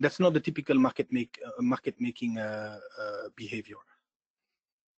 that's not the typical market making behavior.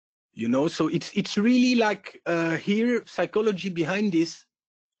 You know, so it's really like here psychology behind this.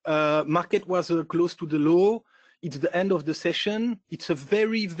 Market was close to the low. It's the end of the session. It's a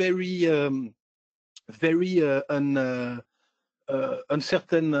very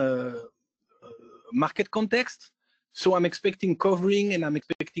uncertain market context. So I'm expecting covering and I'm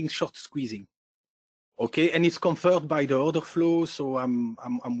expecting short squeezing. Okay, and it's confirmed by the order flow. So I'm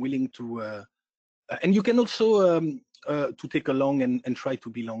willing to, and you can also to take a long and try to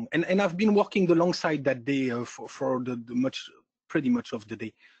be long. And I've been working the long side that day for pretty much of the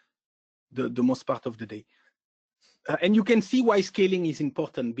day, the most part of the day. And you can see why scaling is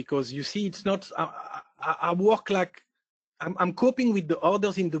important, because you see it's not, I work like, I'm coping with the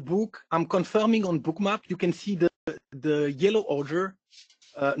orders in the book. I'm confirming on Bookmap. You can see the yellow order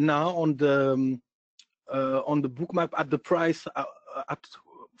now on the Bookmap at the price at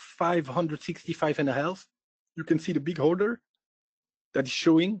 565.5. You can see the big order that is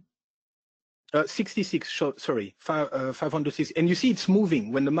showing. 66, sorry, 506. And you see it's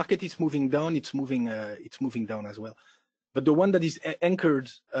moving. When the market is moving down, it's moving down as well. But the one that is anchored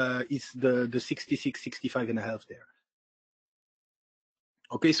is the 66, 65 and a half there.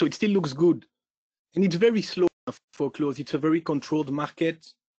 Okay, so it still looks good. And it's very slow for close. It's a very controlled market.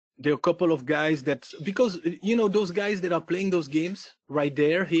 There are a couple of guys that, because, you know, those guys that are playing those games right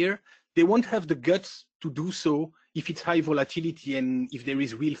there, here, they won't have the guts to do so if it's high volatility and if there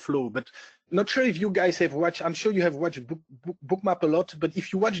is real flow. But not sure if you guys have watched, I'm sure you have watched Bookmap a lot, but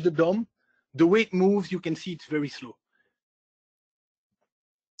if you watch the DOM, the way it moves, you can see it's very slow.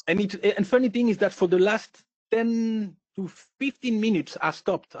 And funny thing is that for the last 10 to 15 minutes, I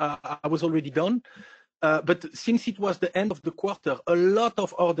stopped. I was already done. But since it was the end of the quarter, a lot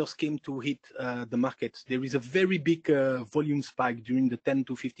of orders came to hit the market. There is a very big volume spike during the 10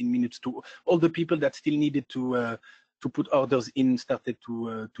 to 15 minutes. To all the people that still needed to put orders in started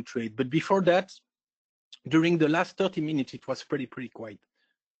to trade. But before that, during the last 30 minutes, it was pretty quiet.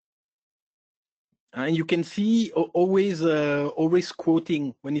 And you can see always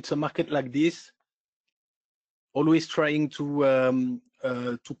quoting when it's a market like this, always trying to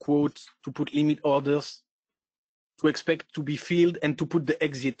quote, to put limit orders, to expect to be filled, and to put the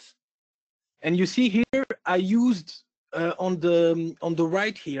exit. And you see here, I used on the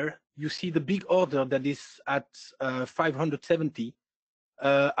right here, you see the big order that is at 570.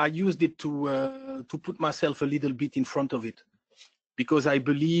 I used it to put myself a little bit in front of it, because I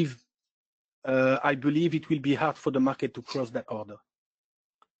believe it will be hard for the market to cross that order.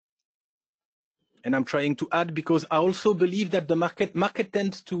 And I'm trying to add, because I also believe that the market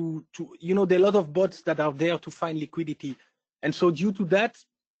tends to, you know, there are a lot of bots that are there to find liquidity. And so due to that,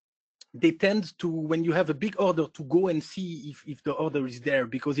 they tend to, when you have a big order, to go and see if the order is there,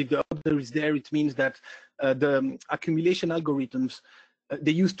 because if the order is there, it means that the accumulation algorithms,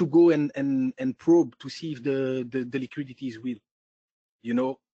 they used to go and probe to see if the liquidity is real, you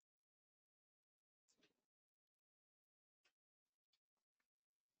know.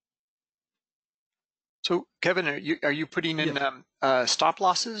 So, Kevin, are you putting in stop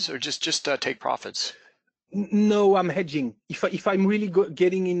losses or just take profits? No, I'm hedging. If I'm really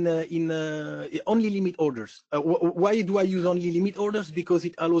getting in only limit orders. Why do I use only limit orders? Because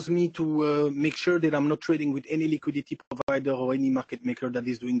it allows me to make sure that I'm not trading with any liquidity provider or any market maker that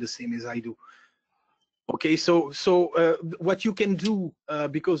is doing the same as I do. Okay, so what you can do,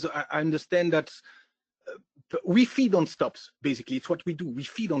 because I understand that we feed on stops. Basically, it's what we do. We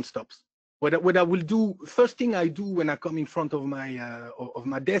feed on stops. What I will do, first thing I do when I come in front of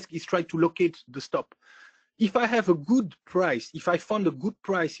my desk is try to locate the stop. If I have a good price, if I found a good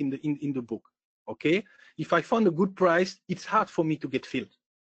price in the book, okay, if I found a good price, it's hard for me to get filled.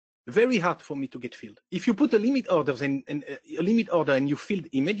 Very hard for me to get filled. If you put a limit orders and a limit order and you filled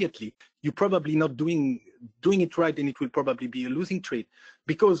immediately, you're probably not doing it right, and it will probably be a losing trade.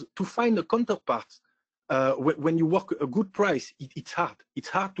 Because to find a counterpart, when you work a good price, it's hard. It's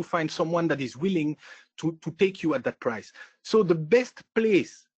hard to find someone that is willing to take you at that price. So the best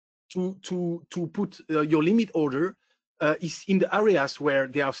place to put your limit order is in the areas where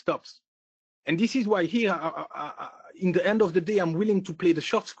there are stops. And this is why here, in the end of the day, I'm willing to play the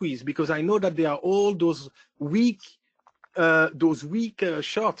short squeeze, because I know that there are all those weak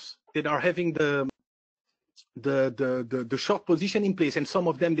shorts that are having the short position in place, and some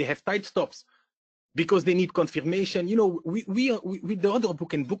of them, they have tight stops because they need confirmation. You know, we with the other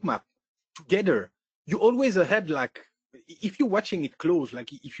book and Bookmap together, you always ahead. Like if you're watching it close,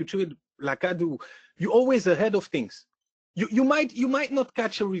 like if you trade like I do, you're always ahead of things. You might not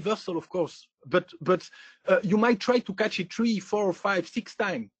catch a reversal, of course, but you might try to catch it 3, 4, 5, 6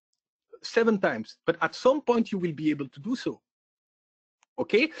 times, 7 times. But at some point, you will be able to do so.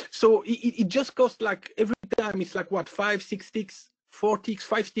 Okay, so it just costs, like, every time it's like what, 5, 6 ticks, 4 ticks,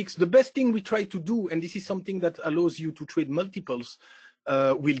 5 ticks. The best thing we try to do, and this is something that allows you to trade multiples,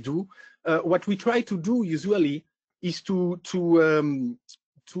 will do. What we try to do usually is to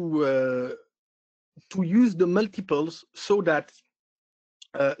use the multiples so that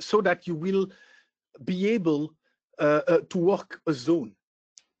you will be able to work a zone.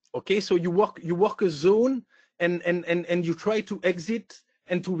 Okay, so you work a zone and you try to exit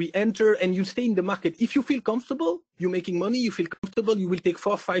and to re-enter, and you stay in the market. If you feel comfortable, you're making money, you feel comfortable, you will take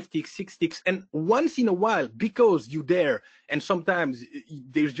 4, 5 ticks, 6 ticks, and once in a while, because you're there, and sometimes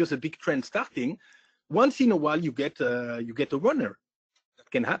there's just a big trend starting, once in a while you get a runner. That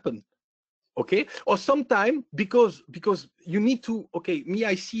can happen. Okay, or sometime because you need to, okay, me,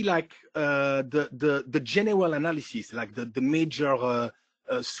 I see like the general analysis, like the major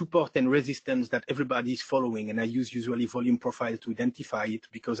support and resistance that everybody is following, and I use usually volume profile to identify it,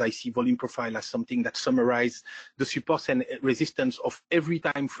 because I see volume profile as something that summarizes the supports and resistance of every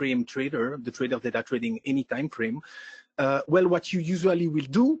time frame trader, the traders that are trading any time frame. Well, what you usually will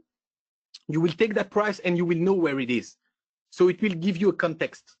do, you will take that price and you will know where it is. So it will give you a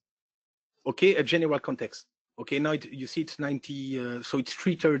context, okay, a general context. Okay, now you see it's 90, so it's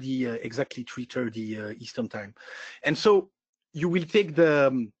 3:30, exactly 3:30 Eastern time. And so you will take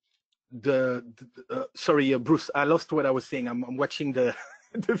sorry, Bruce, I lost what I was saying. I'm watching the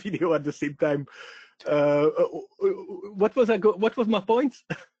the video at the same time. What was my point?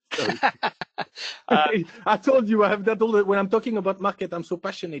 Sorry. I told you I have that all. When I'm talking about market, I'm so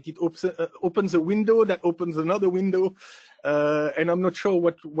passionate. It opens a window that opens another window, and I'm not sure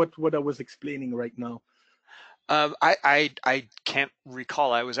what I was explaining right now. I can't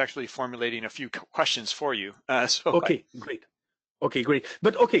recall. I was actually formulating a few questions for you. Okay, great. Okay, great.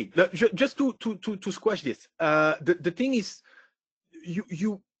 But okay, just to squash this, the thing is,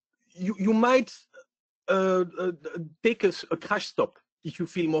 you might take a crash stop if you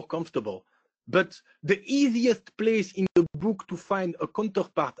feel more comfortable. But the easiest place in the book to find a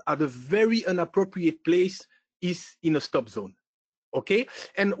counterpart at a very inappropriate place is in a stop zone. Okay,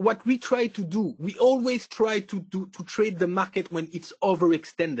 and what we try to do, we always try to trade the market when it's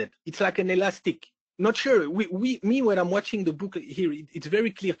overextended. It's like an elastic. Not sure. Me, when I'm watching the book here, it's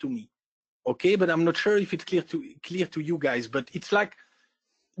very clear to me. Okay, but I'm not sure if it's clear to you guys. But it's like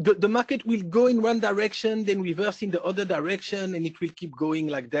the market will go in one direction, then reverse in the other direction, and it will keep going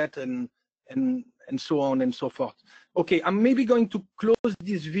like that, and so on and so forth. Okay, I'm maybe going to close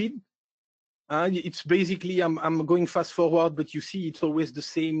this vid. It's basically, I'm going fast forward, but you see it's always the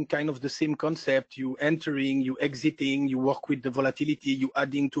same concept. You entering, you exiting, you work with the volatility, you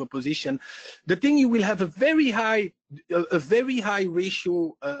adding to a position. The thing, you will have a very high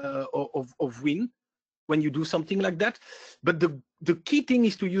ratio of win when you do something like that. But the key thing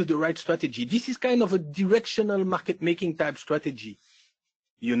is to use the right strategy. This is kind of a directional market making type strategy.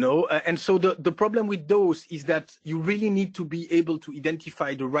 You know, and so the problem with those is that you really need to be able to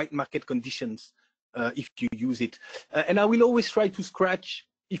identify the right market conditions if you use it. And I will always try to scratch.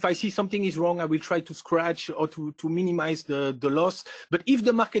 If I see something is wrong, I will try to scratch or to minimize the loss. But if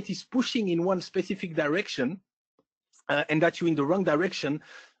the market is pushing in one specific direction and that you're in the wrong direction,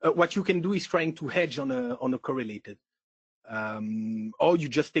 what you can do is trying to hedge on a correlated. Or you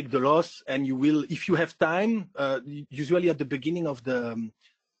just take the loss, and you will, if you have time, usually at the beginning of the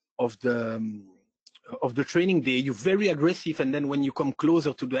training day, you're very aggressive, and then when you come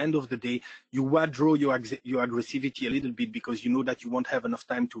closer to the end of the day, you withdraw your aggressivity a little bit, because you know that you won't have enough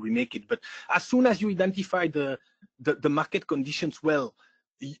time to remake it. But as soon as you identify the market conditions well,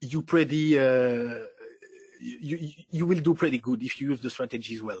 you will do pretty good if you use the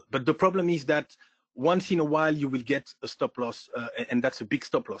strategies well. But the problem is that once in a while you will get a stop loss, and that's a big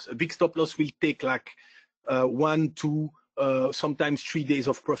stop loss. A big stop loss will take like 1, 2, sometimes 3 days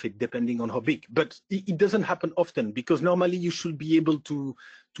of profit, depending on how big. But it doesn't happen often, because normally you should be able to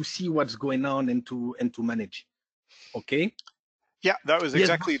see what's going on and to manage. Okay. Yeah, that was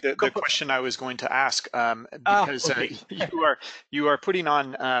exactly the question I was going to ask, because okay. you are putting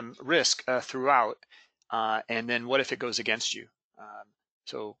on risk throughout, and then what if it goes against you?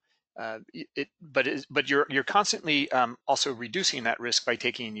 But you're constantly also reducing that risk by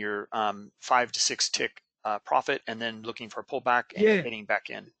taking your 5 to 6 tick profit and then looking for a pullback and getting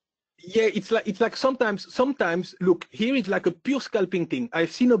back in. Yeah, it's like sometimes look, here it's like a pure scalping thing.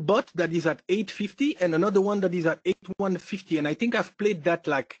 I've seen a bot that is at 850 and another one that is at 8150, and I think I've played that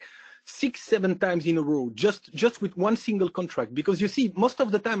like 6-7 times in a row, just with one single contract. Because you see, most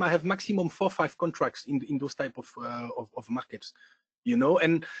of the time I have maximum 4-5 contracts in those type of markets, you know.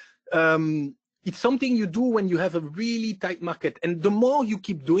 And it's something you do when you have a really tight market, and the more you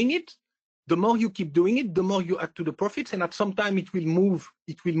keep doing it, the more you add to the profits, and at some time it will move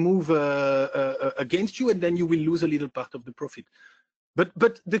against you, and then you will lose a little part of the profit. But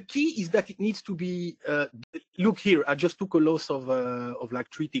the key is that it needs to be. Look here, I just took a loss of like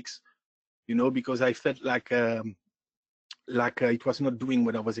 3 ticks, you know, because I felt like it was not doing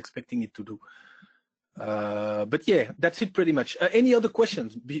what I was expecting it to do. But yeah, that's it pretty much. Any other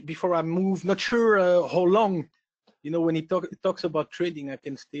questions before I move? Not sure how long. You know, when it talks about trading, I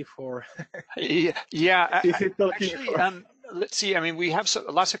can stay for. Yeah. Actually, let's see. I mean, we have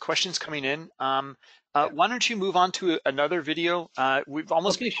lots of questions coming in. Why don't you move on to another video? We've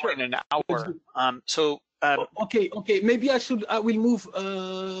almost been going an hour. Okay. Maybe I will move.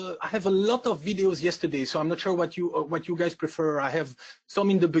 I have a lot of videos yesterday, so I'm not sure what you guys prefer. I have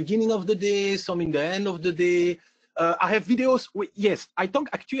some in the beginning of the day, some in the end of the day. I have videos. Yes, I don't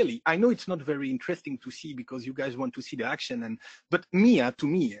actually. I know it's not very interesting to see because you guys want to see the action. But to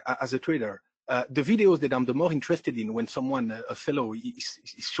me, as a trader, the videos that I'm the more interested in when someone, a fellow, is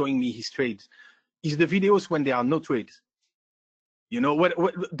showing me his trades, is the videos when there are no trades. You know, what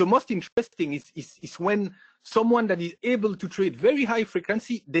the most interesting is when someone that is able to trade very high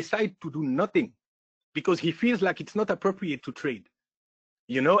frequency decide to do nothing because he feels like it's not appropriate to trade.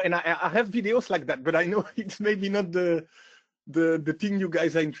 You know, and I have videos like that, but I know it's maybe not the thing you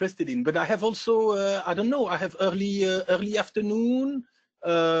guys are interested in. But I have also I don't know, I have early afternoon.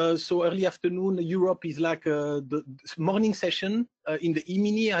 So early afternoon Europe is like the morning session. In the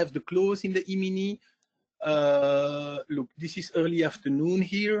E-mini I have the close in the E-mini. Look, this is early afternoon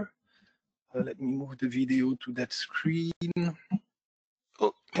here. Let me move the video to that screen.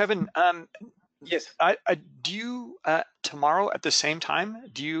 Oh, Kevin, Yes. do you tomorrow at the same time?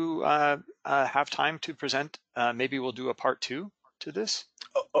 Do you have time to present? Maybe we'll do a part 2 to this.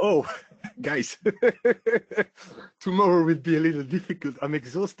 Oh, guys, tomorrow will be a little difficult. I'm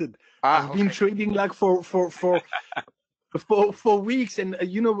exhausted. I've been trading like for 4 weeks, and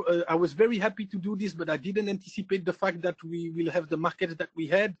I was very happy to do this, but I didn't anticipate the fact that we will have the markets that we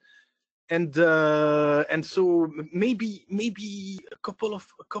had, and so maybe a couple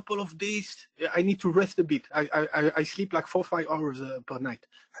of days. I need to rest a bit. I sleep like 4-5 hours per night,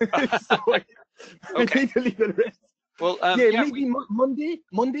 so I need a little rest. Well, yeah, maybe Monday,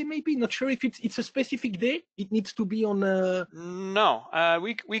 maybe. Not sure if it's a specific day. It needs to be on. No,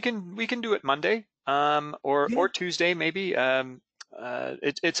 we can do it Monday, or Tuesday maybe.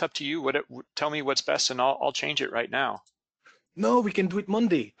 It's up to you. Tell me what's best, and I'll change it right now. No, we can do it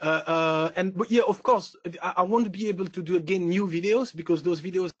Monday. But yeah, of course, I want to be able to do again new videos because those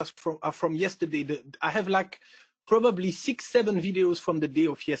videos are from yesterday. I have like probably 6-7 videos from the day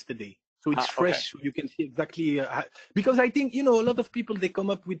of yesterday. So it's fresh. So you can see exactly because I think, a lot of people, they come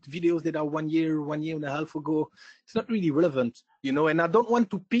up with videos that are 1 year and a half ago. It's not really relevant, and I don't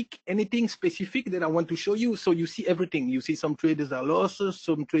want to pick anything specific that I want to show you. So you see everything. You see some traders are losses,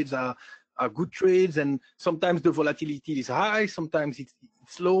 some trades are good trades, and sometimes the volatility is high, sometimes it's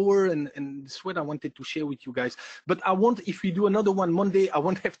lower, and that's what I wanted to share with you guys. But if we do another one Monday, I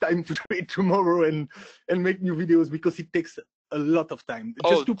won't have time to trade tomorrow and make new videos because it takes a lot of time.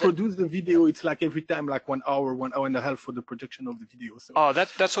 Just to produce the video, it's like every time like 1 hour, 1 hour and a half for the production of the video. So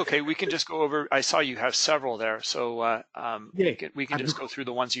that's okay. We can just go over. I saw you have several there, so we can just go through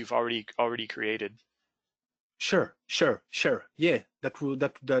the ones you've already created. Sure. Yeah, that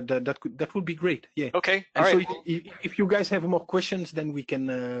would be great. Yeah. Okay. And so if you guys have more questions, then we can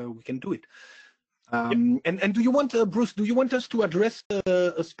do it. And do you want Bruce? Do you want us to address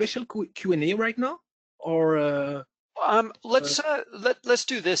a special Q&A right now, or? Let's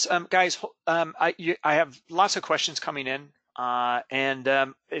do this, guys. I have lots of questions coming in,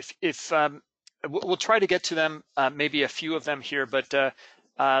 and if we'll try to get to them, maybe a few of them here, but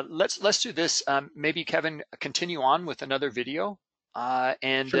let's do this. Maybe Kevin, continue on with another video,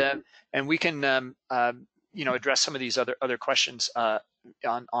 and we can address some of these other questions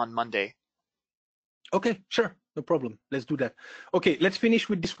on Monday. Okay, sure, no problem. Let's do that. Okay, let's finish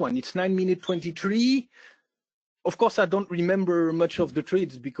with this one. It's 9:23. Of course, I don't remember much of the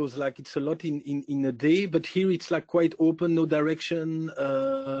trades because like it's a lot in a day, but here it's like quite open, no direction,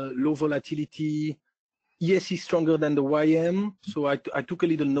 low volatility. ES is stronger than the YM. So I took a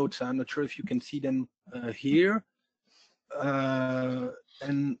little notes. I'm not sure if you can see them here.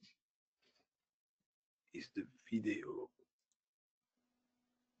 And is the video?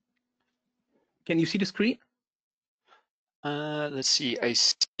 Can you see the screen? Let's see. I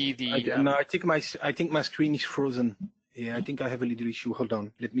see the. No, I think my screen is frozen. Yeah, I think I have a little issue. Hold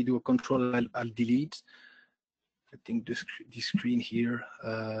on. Let me do a control. I'll delete. I think the screen here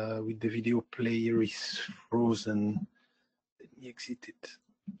with the video player is frozen. Let me exit it.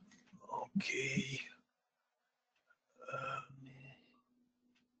 Okay.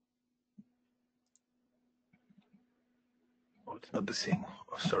 Oh, it's not the same.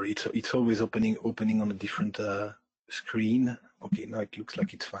 Oh, sorry, it's always opening on a different screen. Okay, now it looks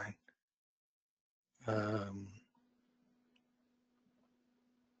like it's fine.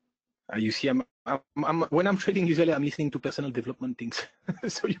 You see, when I'm trading, usually I'm listening to personal development things,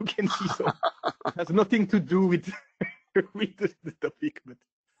 so you can see. So it has nothing to do with with the topic, but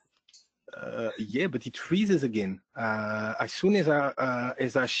yeah, but it freezes again as soon as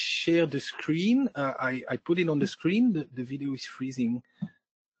I share the screen. I put it on the screen. The video is freezing.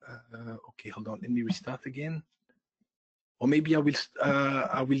 Okay, hold on. Let me restart again. Or maybe I will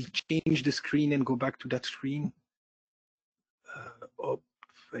change the screen and go back to that screen. Up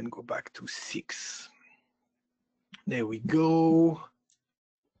and go back to 6. There we go.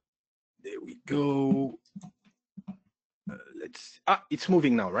 There we go. It's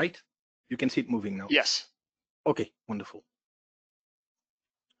moving now, right? You can see it moving now. Yes. Okay, wonderful.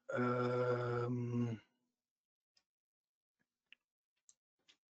 A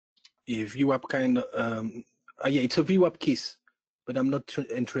VWAP kind of, yeah, it's a VWAP kiss, but I'm not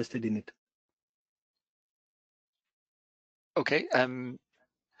interested in it. Okay.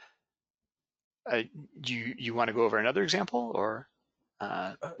 You want to go over another example, or?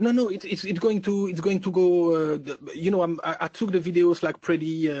 No, it's going to go. You know, I took the videos like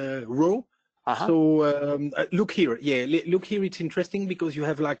pretty raw. So look here, yeah, look here. It's interesting because you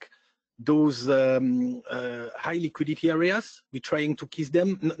have like those high liquidity areas. We're trying to kiss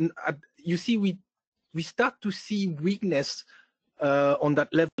them. You see, we start to see weakness on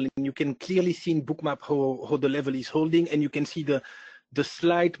that level, and you can clearly see in Bookmap how the level is holding, and you can see the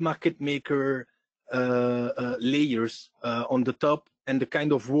slight market maker layers on the top and the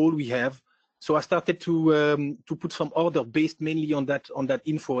kind of role we have. So I started to put some order based mainly on that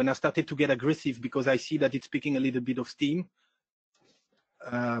info, and I started to get aggressive because I see that it's picking a little bit of steam.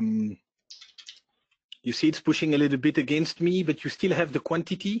 You see it's pushing a little bit against me, but you still have the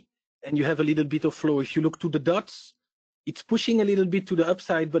quantity and you have a little bit of flow. If you look to the dots, it's pushing a little bit to the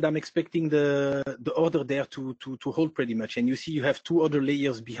upside, but I'm expecting the order there to hold pretty much. And you see you have two other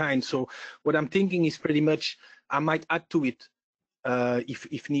layers behind. So what I'm thinking is pretty much I might add to it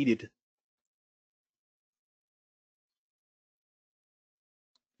if needed.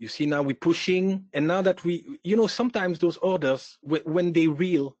 You see now we're pushing, and now that you know, sometimes those orders, when they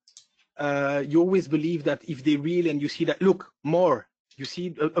reel, you always believe that if they reel and you see that, look, more, you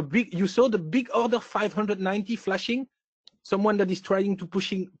see you saw the big order 590 flashing, someone that is trying to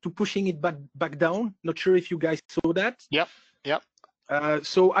pushing it back down. Not sure if you guys saw that. Yep.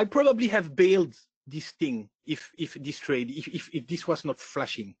 So I probably have bailed this thing if this trade, if this was not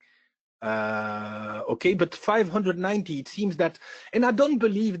flashing. Okay, but 590, it seems that, and I don't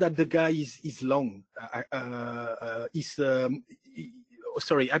believe that the guy is long.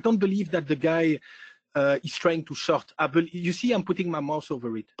 Sorry, I don't believe that the guy is trying to short. You see, I'm putting my mouse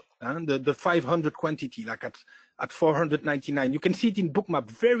over it. The 500 quantity, like at 499. You can see it in Bookmap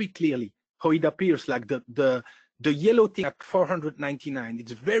very clearly how it appears, like the yellow thing at 499.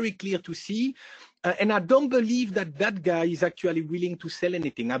 It's very clear to see. And I don't believe that guy is actually willing to sell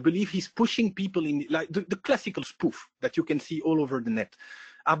anything. I believe he's pushing people in, like the classical spoof that you can see all over the net.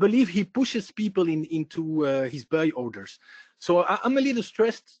 I believe he pushes people into his buy orders. So I'm a little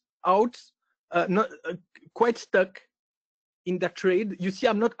stressed out, quite stuck in that trade. You see,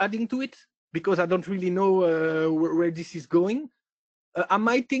 I'm not adding to it because I don't really know where this is going. I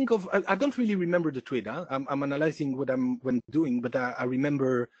might think of, I don't really remember the trade. I'm analyzing what I'm doing, but I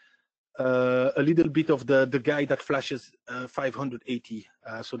remember a little bit of the guy that flashes 580.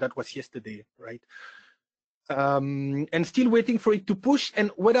 So that was yesterday, right? And still waiting for it to push.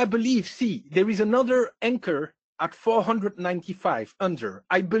 And what I believe, see, there is another anchor at 495 under.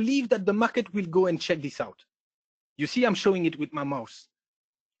 I believe that the market will go and check this out. You see, I'm showing it with my mouse.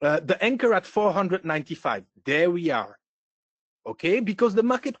 The anchor at 495, there we are. Okay, because the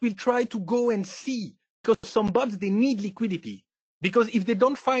market will try to go and see, because some bots, they need liquidity. Because if they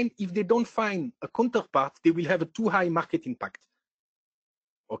don't find a counterpart, they will have a too high market impact.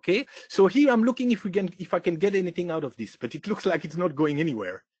 Okay, so here I'm looking if I can get anything out of this, but it looks like it's not going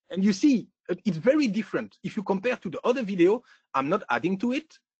anywhere. And you see, it's very different. If you compare to the other video, I'm not adding to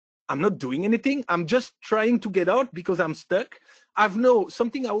it. I'm not doing anything. I'm just trying to get out because I'm stuck.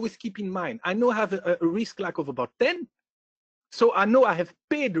 Something I always keep in mind. I know I have a risk like of about 10. So I know I have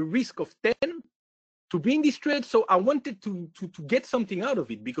paid the risk of 10 to be in this trade. So I wanted to get something out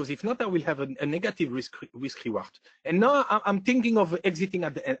of it, because if not, I will have a negative risk reward. And now I'm thinking of exiting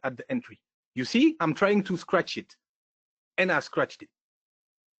at the entry. You see, I'm trying to scratch it, and I scratched it.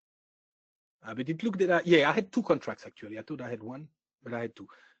 But it looked at, yeah, I had two contracts actually. I thought I had one, but I had two.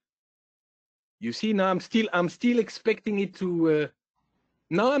 You see, now I'm still expecting it to.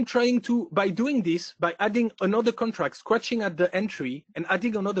 Now I'm trying to, by doing this, by adding another contract, scratching at the entry and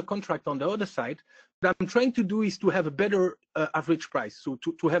adding another contract on the other side, what I'm trying to do is to have a better average price, so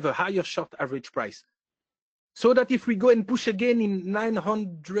to have a higher short average price. So that if we go and push again in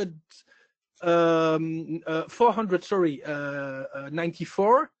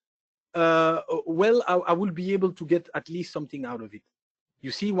 94, well, I will be able to get at least something out of it.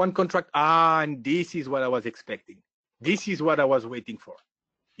 You see, one contract, and this is what I was expecting. This is what I was waiting for.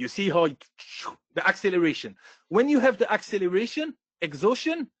 You see how the acceleration. When you have the acceleration,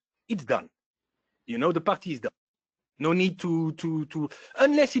 exhaustion, it's done. You know, the party is done. No need to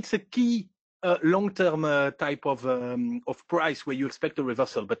unless it's a key long-term type of price where you expect a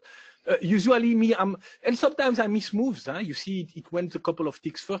reversal. But usually me, and sometimes I miss moves. You see, it went a couple of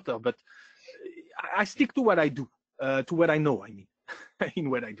ticks further, but I stick to what I do, to what I know. I mean, in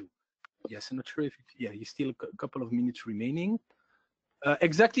what I do. Yes, I'm not sure if you still a couple of minutes remaining.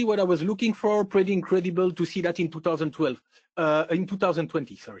 Exactly what I was looking for. Pretty incredible to see that in 2012, in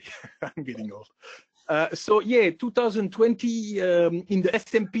 2020. Sorry, I'm getting old. So yeah, 2020 in the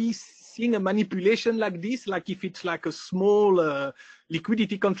S&P, seeing a manipulation like this, like if it's like a small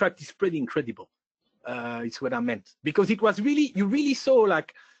liquidity contract, is pretty incredible. It's what I meant, because it was really, you really saw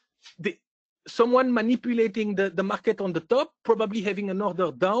like someone manipulating the market on the top, probably having an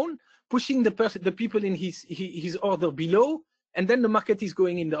order down, pushing the people in his order below, and then the market is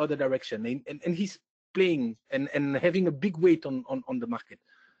going in the other direction, and he's playing and having a big weight on the market.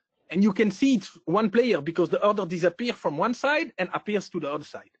 And you can see it's one player because the order disappears from one side and appears to the other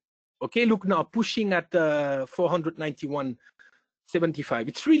side. Okay, look now, pushing at 491.75.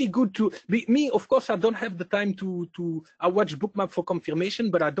 It's really good to me. Of course, I don't have the time to. I watch Bookmap for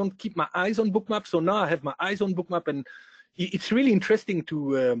confirmation, but I don't keep my eyes on Bookmap. So now I have my eyes on Bookmap, and it's really interesting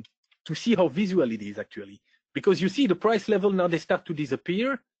to see how visual it is actually. Because you see the price level now, they start to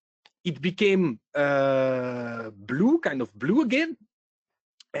disappear. It became blue, kind of blue again.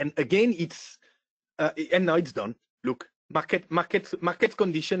 And again, it's and now it's done. Look, market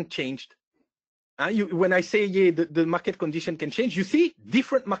condition changed. When I say the market condition can change, you see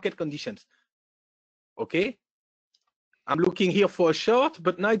different market conditions. Okay, I'm looking here for a short,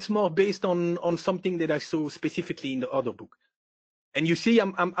 but now it's more based on something that I saw specifically in the order book. And you see,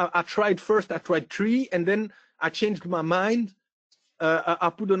 I tried first, I tried 3, and then I changed my mind.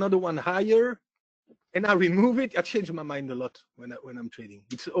 I put another one higher. And I remove it. I change my mind a lot when I'm trading.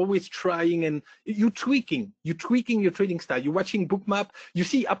 It's always trying, and you're tweaking your trading style. You're watching Bookmap. You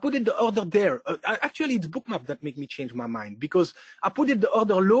see, I put it the order there. Actually, it's Bookmap that make me change my mind, because I put it the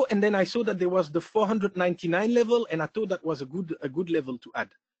order low, and then I saw that there was the 499 level, and I thought that was a good level to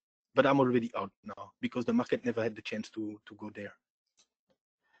add. But I'm already out now because the market never had the chance to go there.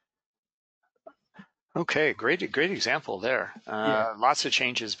 Okay, great example there. Lots of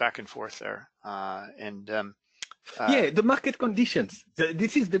changes back and forth there, yeah, the market conditions.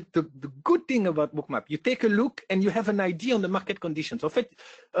 This is the good thing about Bookmap. You take a look and you have an idea on the market conditions.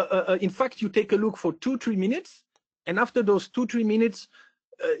 In fact, you take a look for 2-3 minutes, and after those 2-3 minutes,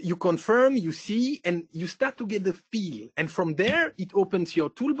 you confirm, you see, and you start to get the feel. And from there, it opens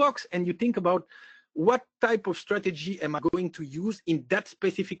your toolbox, and you think about what type of strategy am I going to use in that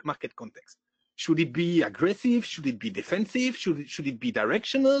specific market context. Should it be aggressive? Should it be defensive? Should it be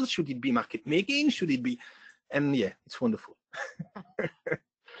directional? Should it be market making? Should it be? And yeah, it's wonderful.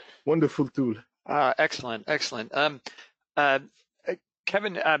 Wonderful tool. Excellent.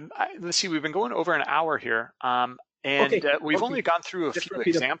 Kevin, let's see, we've been going over an hour here, and we've only gone through a few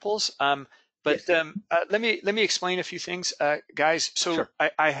examples. But yes. Let me explain a few things, guys. So sure.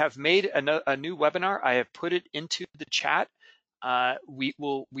 I have made a new webinar. I have put it into the chat. We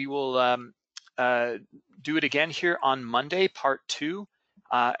will do it again here on Monday, part 2,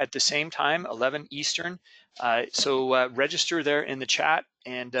 at the same time, 11 Eastern. So register there in the chat,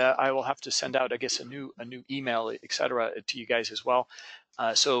 and I will have to send out, I guess, a new email, etc., to you guys as well.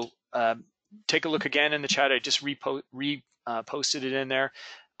 So take a look again in the chat. I just posted it in there.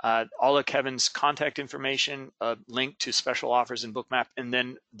 All of Kevin's contact information, a link to special offers in Bookmap, and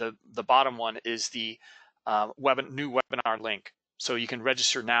then the bottom one is the new webinar link. So you can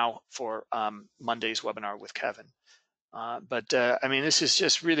register now for Monday's webinar with Kevin. But I mean, this is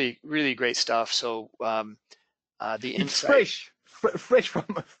just really, really great stuff. So the insight, fresh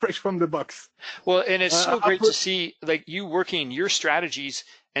from the box. Well, and it's so great to see like you working your strategies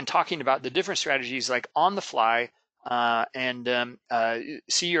and talking about the different strategies like on the fly, and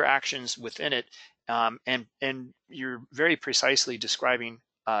see your actions within it, and you're very precisely describing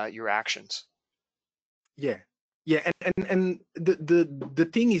your actions. Yeah, and the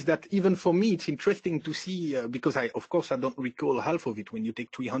thing is that even for me, it's interesting to see, because of course I don't recall half of it. When you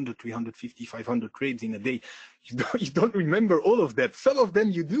take 300, 350, 500 trades in a day, you don't remember all of that. Some of them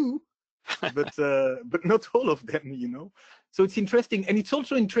you do, but not all of them, you know. So it's interesting, and it's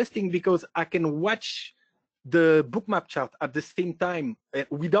also interesting because I can watch the Bookmap chart at the same time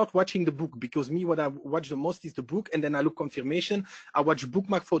without watching the book, because what I watch the most is the book, and then I look confirmation. I watch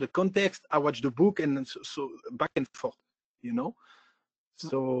Bookmap for the context. I watch the book, and so back and forth, you know.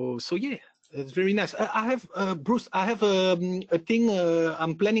 So yeah, it's very nice. I have Bruce. I have a thing.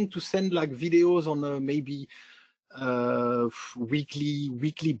 I'm planning to send like videos on maybe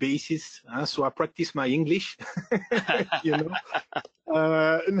weekly basis. So I practice my English, you know.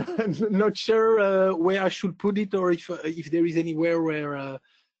 Not sure where I should put it, or if there is anywhere where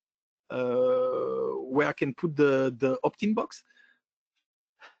I can put the opt-in box.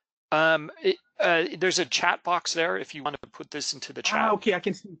 There's a chat box there if you want to put this into the chat. Okay, I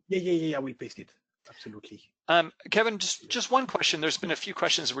can see. Yeah, we paste it. Absolutely. Kevin, just one question. There's been a few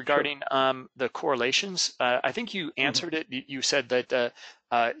questions regarding the correlations. I think you answered it. You said that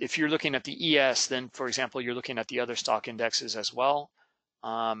if you're looking at the ES, then, for example, you're looking at the other stock indexes as well,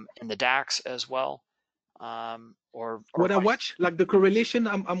 and the DAX as well. Or what I watch, like the correlation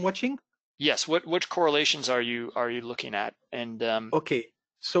I'm watching. Yes. Which correlations are you looking at? And okay.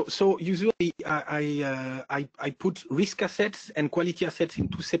 So usually I put risk assets and quality assets in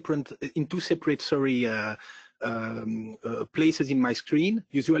two separate places in my screen.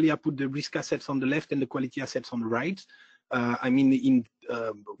 Usually I put the risk assets on the left and the quality assets on the right. I mean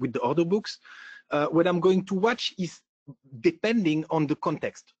with the order books. What I'm going to watch is depending on the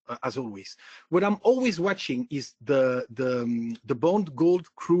context, as always. What I'm always watching is the bond, gold,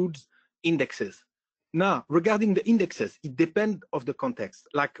 crude indexes. Now, regarding the indexes, it depends of the context.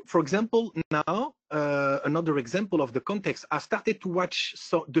 Like, for example, now, another example of the context, I started to watch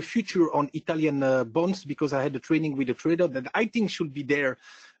the future on Italian bonds because I had a training with a trader that I think should be there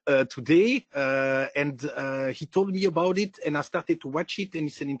today. And he told me about it and I started to watch it, and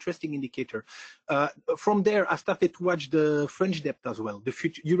it's an interesting indicator. From there, I started to watch the French debt as well, the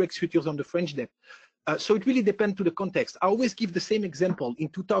Eurex futures on the French debt. So it really depends to the context. I always give the same example. In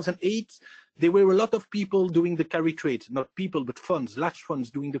 2008, there were a lot of people doing the carry trades, not people, but funds, large funds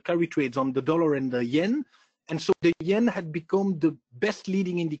doing the carry trades on the dollar and the yen. And so the yen had become the best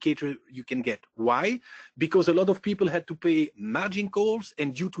leading indicator you can get. Why? Because a lot of people had to pay margin calls,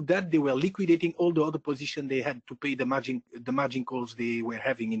 and due to that, they were liquidating all the other position they had to pay the margin calls they were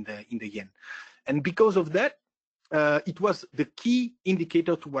having in the yen. And because of that, it was the key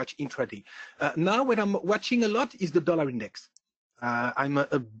indicator to watch intraday. Now, what I'm watching a lot is the dollar index. I'm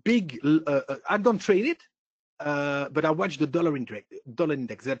a big, I don't trade it, but I watch the dollar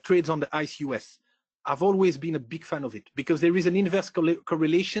index that trades on the ICE US. I've always been a big fan of it because there is an inverted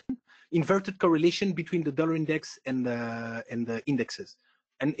correlation between the dollar index and the indexes.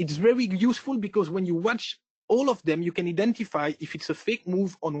 And it's very useful because when you watch all of them, you can identify if it's a fake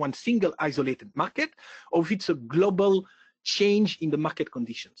move on one single isolated market or if it's a global change in the market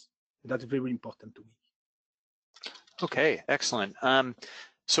conditions. That's very important to me. Okay, excellent.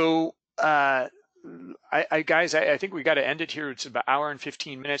 Guys, I think we got to end it here. It's about an hour and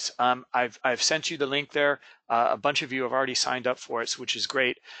 15 minutes. I've sent you the link there. A bunch of you have already signed up for it, which is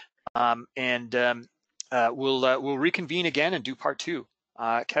great. We'll reconvene again and do part 2.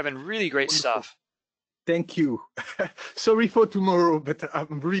 Kevin, really great Wonderful stuff. Thank you. Sorry for tomorrow, but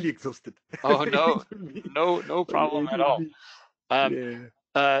I'm really exhausted. Oh no problem at all.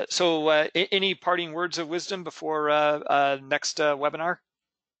 Any parting words of wisdom before next webinar?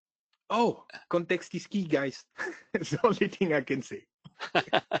 Oh, context is key, guys. It's the only thing I can say.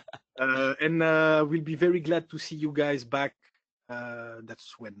 We'll be very glad to see you guys back.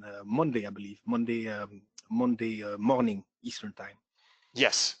 That's when Monday, I believe. Monday morning Eastern time.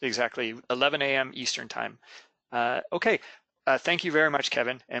 Yes, exactly. 11 a.m. Eastern time. Okay. Thank you very much,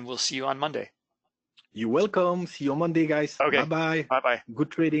 Kevin, and we'll see you on Monday. You're welcome. See you on Monday, guys. Okay. Bye-bye. Bye-bye. Good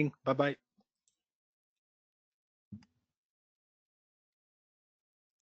trading. Bye-bye.